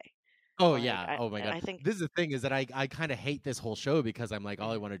every day. Oh Like yeah. Oh my god. I think This is the thing is that I kind of hate this whole show because I'm like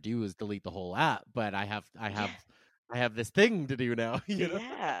all I mhm, want to do is delete the whole app, but yeah. I have this thing to do now, you know?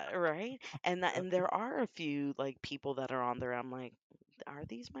 Yeah, right. And there are a few like people that are on there. I'm like, are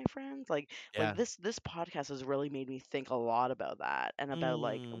these my friends? Like Yeah. this podcast has really made me think a lot about that, and about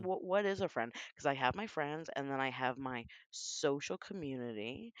like Mm. what is a friend? Because I have my friends, and then I have my social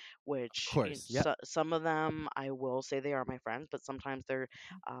community, Of which course. Yep. some of them I will say they are my friends, but sometimes they're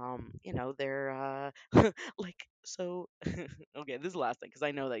they're like, so okay, this is the last thing, because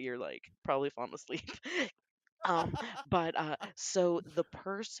I know that you're like probably falling asleep. Um, but so the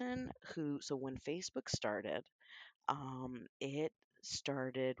person who, so when Facebook started, it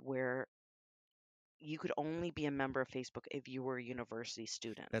started where you could only be a member of Facebook if you were a university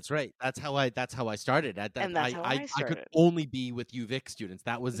student. That's right. That's how I started. At that And that's how I I could started. only be with UVic students.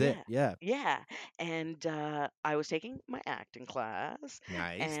 That was it. Yeah. Yeah. Yeah. And I was taking my acting class,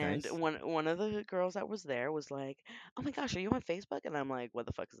 Nice, and nice. one of the girls that was there was like, "Oh my gosh, are you on Facebook?" And I'm like, "What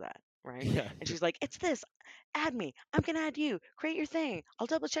the fuck is that?" Right? Yeah. And she's like, "It's this. Add me. I'm gonna add you. Create your thing. I'll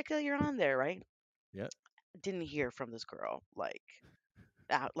double check that you're on there, right?" Yep. Didn't hear from this girl. Like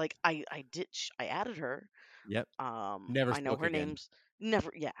I added her. Yep. Never I know spoke her again. name's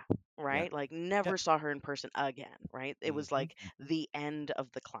never, yeah, Yep. right? Like Yep. never saw her in person again, right? It was Mhm. like the end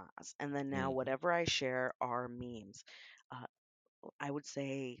of the class. And then now Mhm. whatever I share are memes. Uh, I would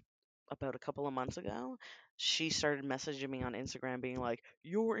say about a couple of months ago, she started messaging me on Instagram being like,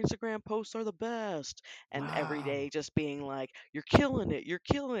 "Your Instagram posts are the best." And every day Wow. just being like, you're killing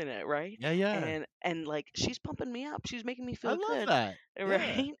it, right? Yeah, yeah. And like she's pumping me up. She's making me I feel love good, that. Yeah.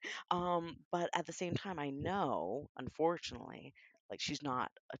 right? But at the same time I know, unfortunately, like she's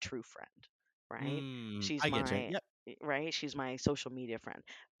not a true friend, right? She's I get you. my Yep. right? She's my social media friend.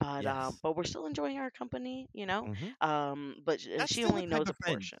 Yes. But we're still enjoying our company, you know? Hmm. But That's she still a only type knows a of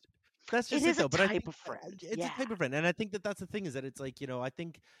friend. portion. That's It just it is a though. But I type think of friend. it's a Yeah. type of friend, and I think that that's the thing is that it's like I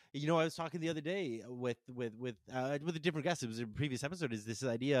think I was talking the other day with a different guest. It was in a previous episode. Is this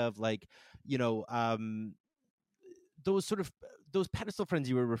idea of like you know those sort of those pedestal friends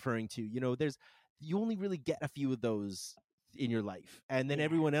you were referring to, there's you only really get a few of those in your life, and then Yeah.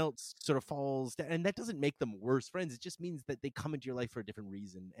 everyone else sort of falls down, and that doesn't make them worse friends. It just means that they come into your life for a different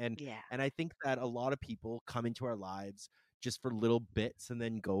reason. and Yeah. and I think that a lot of people come into our lives just for little bits and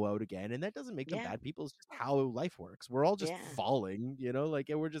then go out again, and that doesn't make them Yeah. bad people. It's just how life works. We're all just Yeah. falling, like,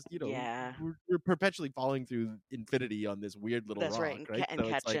 and we're just Yeah. we're perpetually falling through infinity on this weird little That's right. rock, And, right? and So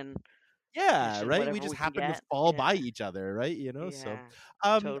it's like, catching yeah, catching right. We whatever just we can happen to get. fall by Yeah. each other, right? So, Yeah.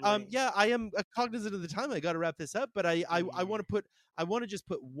 Totally. yeah, I am cognizant of the time. I got to wrap this up, but I Yeah. want to I want to just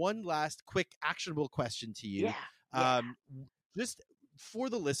put one last quick actionable question to you, Yeah. Yeah. um, just for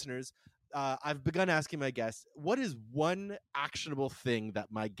the listeners. I've begun asking my guests, what is one actionable thing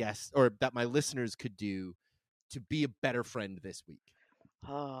that my guests or that my listeners could do to be a better friend this week?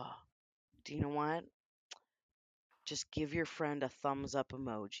 Oh, do you know what? Just give your friend a thumbs up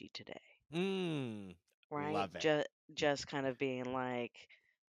emoji today, Mm, right? love it. Just kind of being like,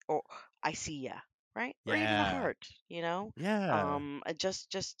 or I see ya, right? Or even a Yeah, heart, you know? yeah, Just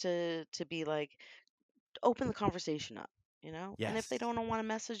to be like, open the conversation up, you know? And if they yes, don't want to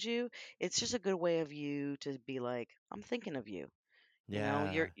message you, it's just a good way of you to be like, I'm thinking of you. You know,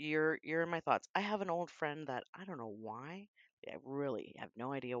 yeah, you're in my thoughts. I have an old friend that I don't know why. I really have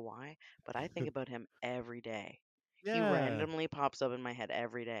no idea why, but I think about him every day. He yeah. randomly pops up in my head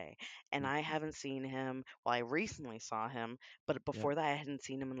every day. And I Mhm. haven't seen him, well, I recently saw him, but Yep. before that I hadn't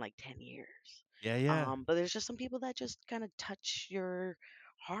seen him in like 10 years. Yeah, yeah. But there's just some people that just kind of touch your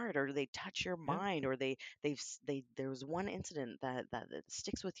heart, or they touch your Yeah. mind, or there was one incident that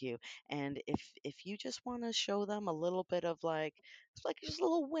sticks with you. And if you just want to show them a little bit of like, it's like just a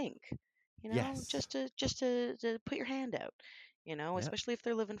little wink, Yes. just to put your hand out, Yep. especially if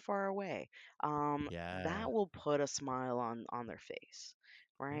they're living far away, um, Yeah. that will put a smile on their face,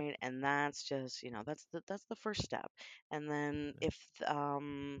 Yep. right? And that's just, that's the first step. And then Yep.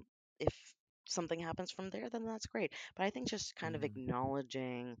 if something happens from there, then that's great. But I think just kind of Mm.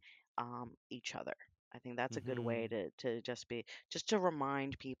 acknowledging each other. I think that's a good way Mhm. to just to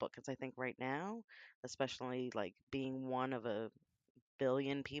remind people, because I think right now, especially like being one of a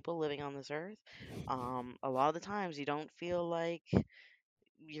billion people living on this earth, a lot of the times you don't feel like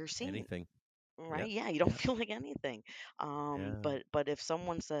you're seen, Anything. right? Yep. Yeah, you don't Yep. feel like anything. Yeah. But if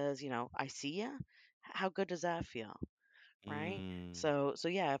someone says, I see ya, how good does that feel? Right? Mm. So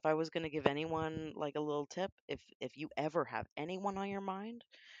yeah, if I was going to give anyone like a little tip, if you ever have anyone on your mind,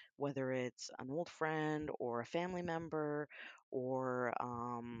 whether it's an old friend or a family member, or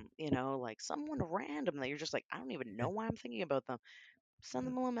like someone random that you're just like, I don't even know why I'm thinking about them, send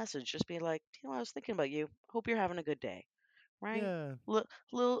Yeah. them a little message. Just be like, I was thinking about you. Hope you're having a good day, right? Yeah. A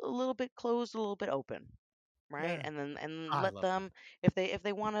little bit closed, a little bit open, right? Yeah. And I let love that. them, if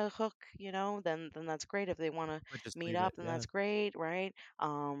they want to hook, then that's great. If they want to But just meet leave it. up, then Yeah. that's great, right?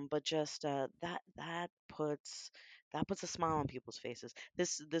 But just that puts a smile on people's faces.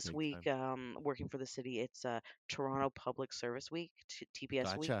 This Big week, time. working for the city, it's Toronto Public Service Week,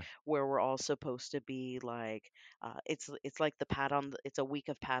 TPS week, Gotcha. where we're all supposed to be like, it's like it's a week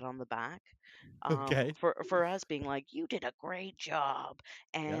of pat on the back, Okay. for us, being like, you did a great job.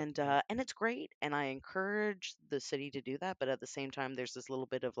 Yep. And it's great, and I encourage the city to do that, but at the same time there's this little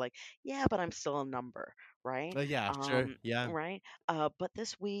bit of like, yeah, but I'm still a number, right? Yeah. Sure. Yeah. Right. But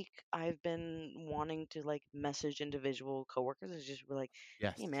this week I've been wanting to like message individual coworkers and just be like,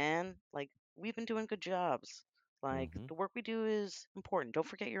 hey Yes. man, like, we've been doing good jobs, like Mhm. the work we do is important, don't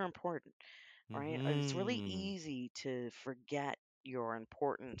forget you're important, right? It's really Mhm. easy to forget your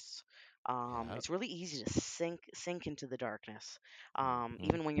importance. Yep. It's really easy to sink into the darkness, Mhm.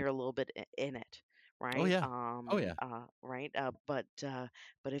 even when you're a little bit in it, Oh right? yeah. Oh yeah. Right. But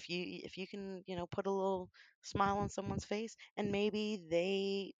if you can, put a little smile on someone's face, and maybe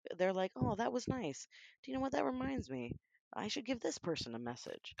they're like, oh, that was nice. Do you know what that reminds me? I should give this person a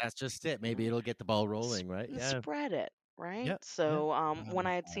message. That's just it. You Maybe know, it'll get the ball S- rolling, right? Yeah. spread it. right? Yep. Yep. So when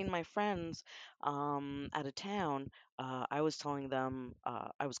I had Uh, seen my friends out of town, I was telling them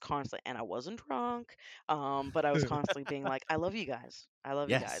I was constantly, and I wasn't drunk, but I was constantly being like, "I love you guys. I love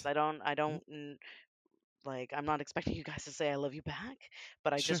you guys. yes. I Mhm. don't like, I'm not expecting you guys to say I love you back,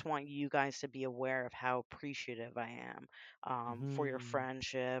 but I Sure. just want you guys to be aware of how appreciative I am for your Hmm.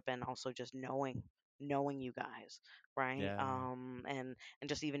 friendship and also just knowing you guys, right? Yeah. And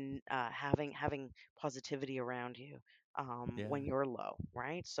just even having positivity around you Yeah. when you're low,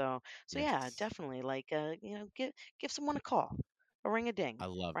 right? So yeah, Yes. definitely like give someone a call, a ring a ding, I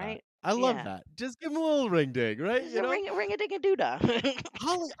love that. right? I love Yeah, that. Just give him a little ring ding, right? just a ring a ding a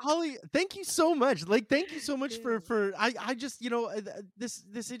doodah. Holly, thank you so much. Like, thank you so much Yeah. for I just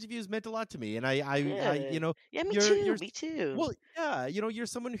this interview has meant a lot to me, and Good. Yeah, me you're too. Me too. well, yeah, you're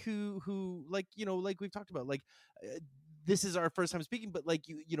someone who like like we've talked about, like this is our first time speaking, but like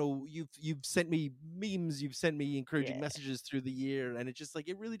you've sent me memes, you've sent me encouraging Yeah. messages through the year, and it just like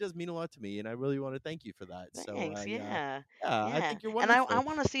it really does mean a lot to me, and I really want to thank you for that. So Thanks. Yeah. yeah, I Yeah. think you're And I wonderful.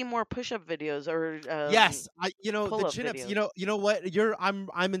 want to see more push-up videos or Yes, the pull-up chin ups. videos. You know what?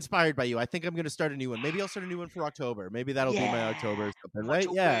 I'm inspired by you. I think I'm gonna start a new one. Maybe I'll start a new one for October. Maybe that'll be my October Yeah. or something, right?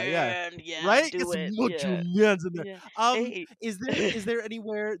 Macho Yeah, yeah. man. Yeah, Right? Get do some it. macho Yeah. mans in there. Yeah. Hey. Is there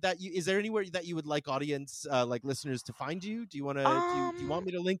anywhere that you would like audience like listeners to find you? Do you um want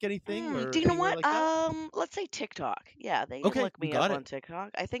me to link anything Do or you know anywhere what? like that? Let's say TikTok. Yeah, they can Okay, look you me up got it. on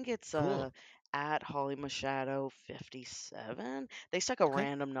TikTok. I think it's Cool. at Holly Machado 57. They stuck a Okay.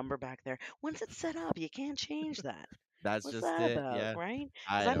 random number back there. Once it's set up, you can't change that. That's What's just that it. about, Yeah. right?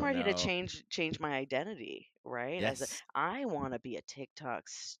 Because I I'm don't ready to know. change my identity, right? Yes. I want to be a TikTok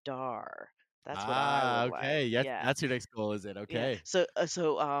star. That's what I Ah, would like. okay. Yes, Yeah. that's your next goal, is it? Yeah. Okay.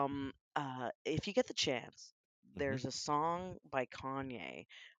 If you get the chance, Hmm. there's a song by Kanye,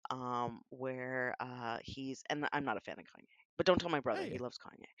 where he's and I'm not a fan of Kanye, but don't tell my brother, he Hey. loves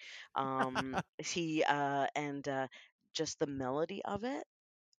Kanye. He and just the melody of it.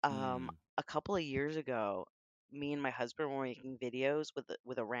 Mm. A couple of years ago, me and my husband were making videos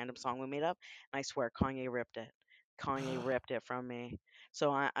with a random song we made up, and I swear Kanye ripped it. Kanye ripped it from me.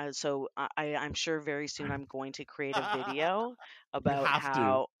 I'm sure very soon I'm going to create a video You about have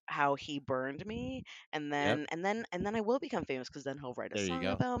to. how he burned me, and Yep. then I will become famous because then he'll write a There you song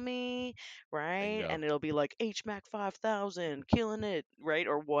go. about me, right? Bingo. And it'll be like HMAC 5000 killing it, right?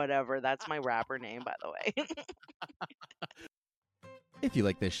 Or whatever. That's my rapper name, by the way. If you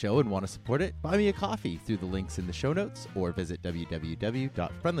like this show and want to support it, buy me a coffee through the links in the show notes or visit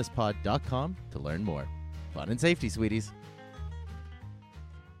www.friendlesspod.com to learn more. Fun and safety, sweeties.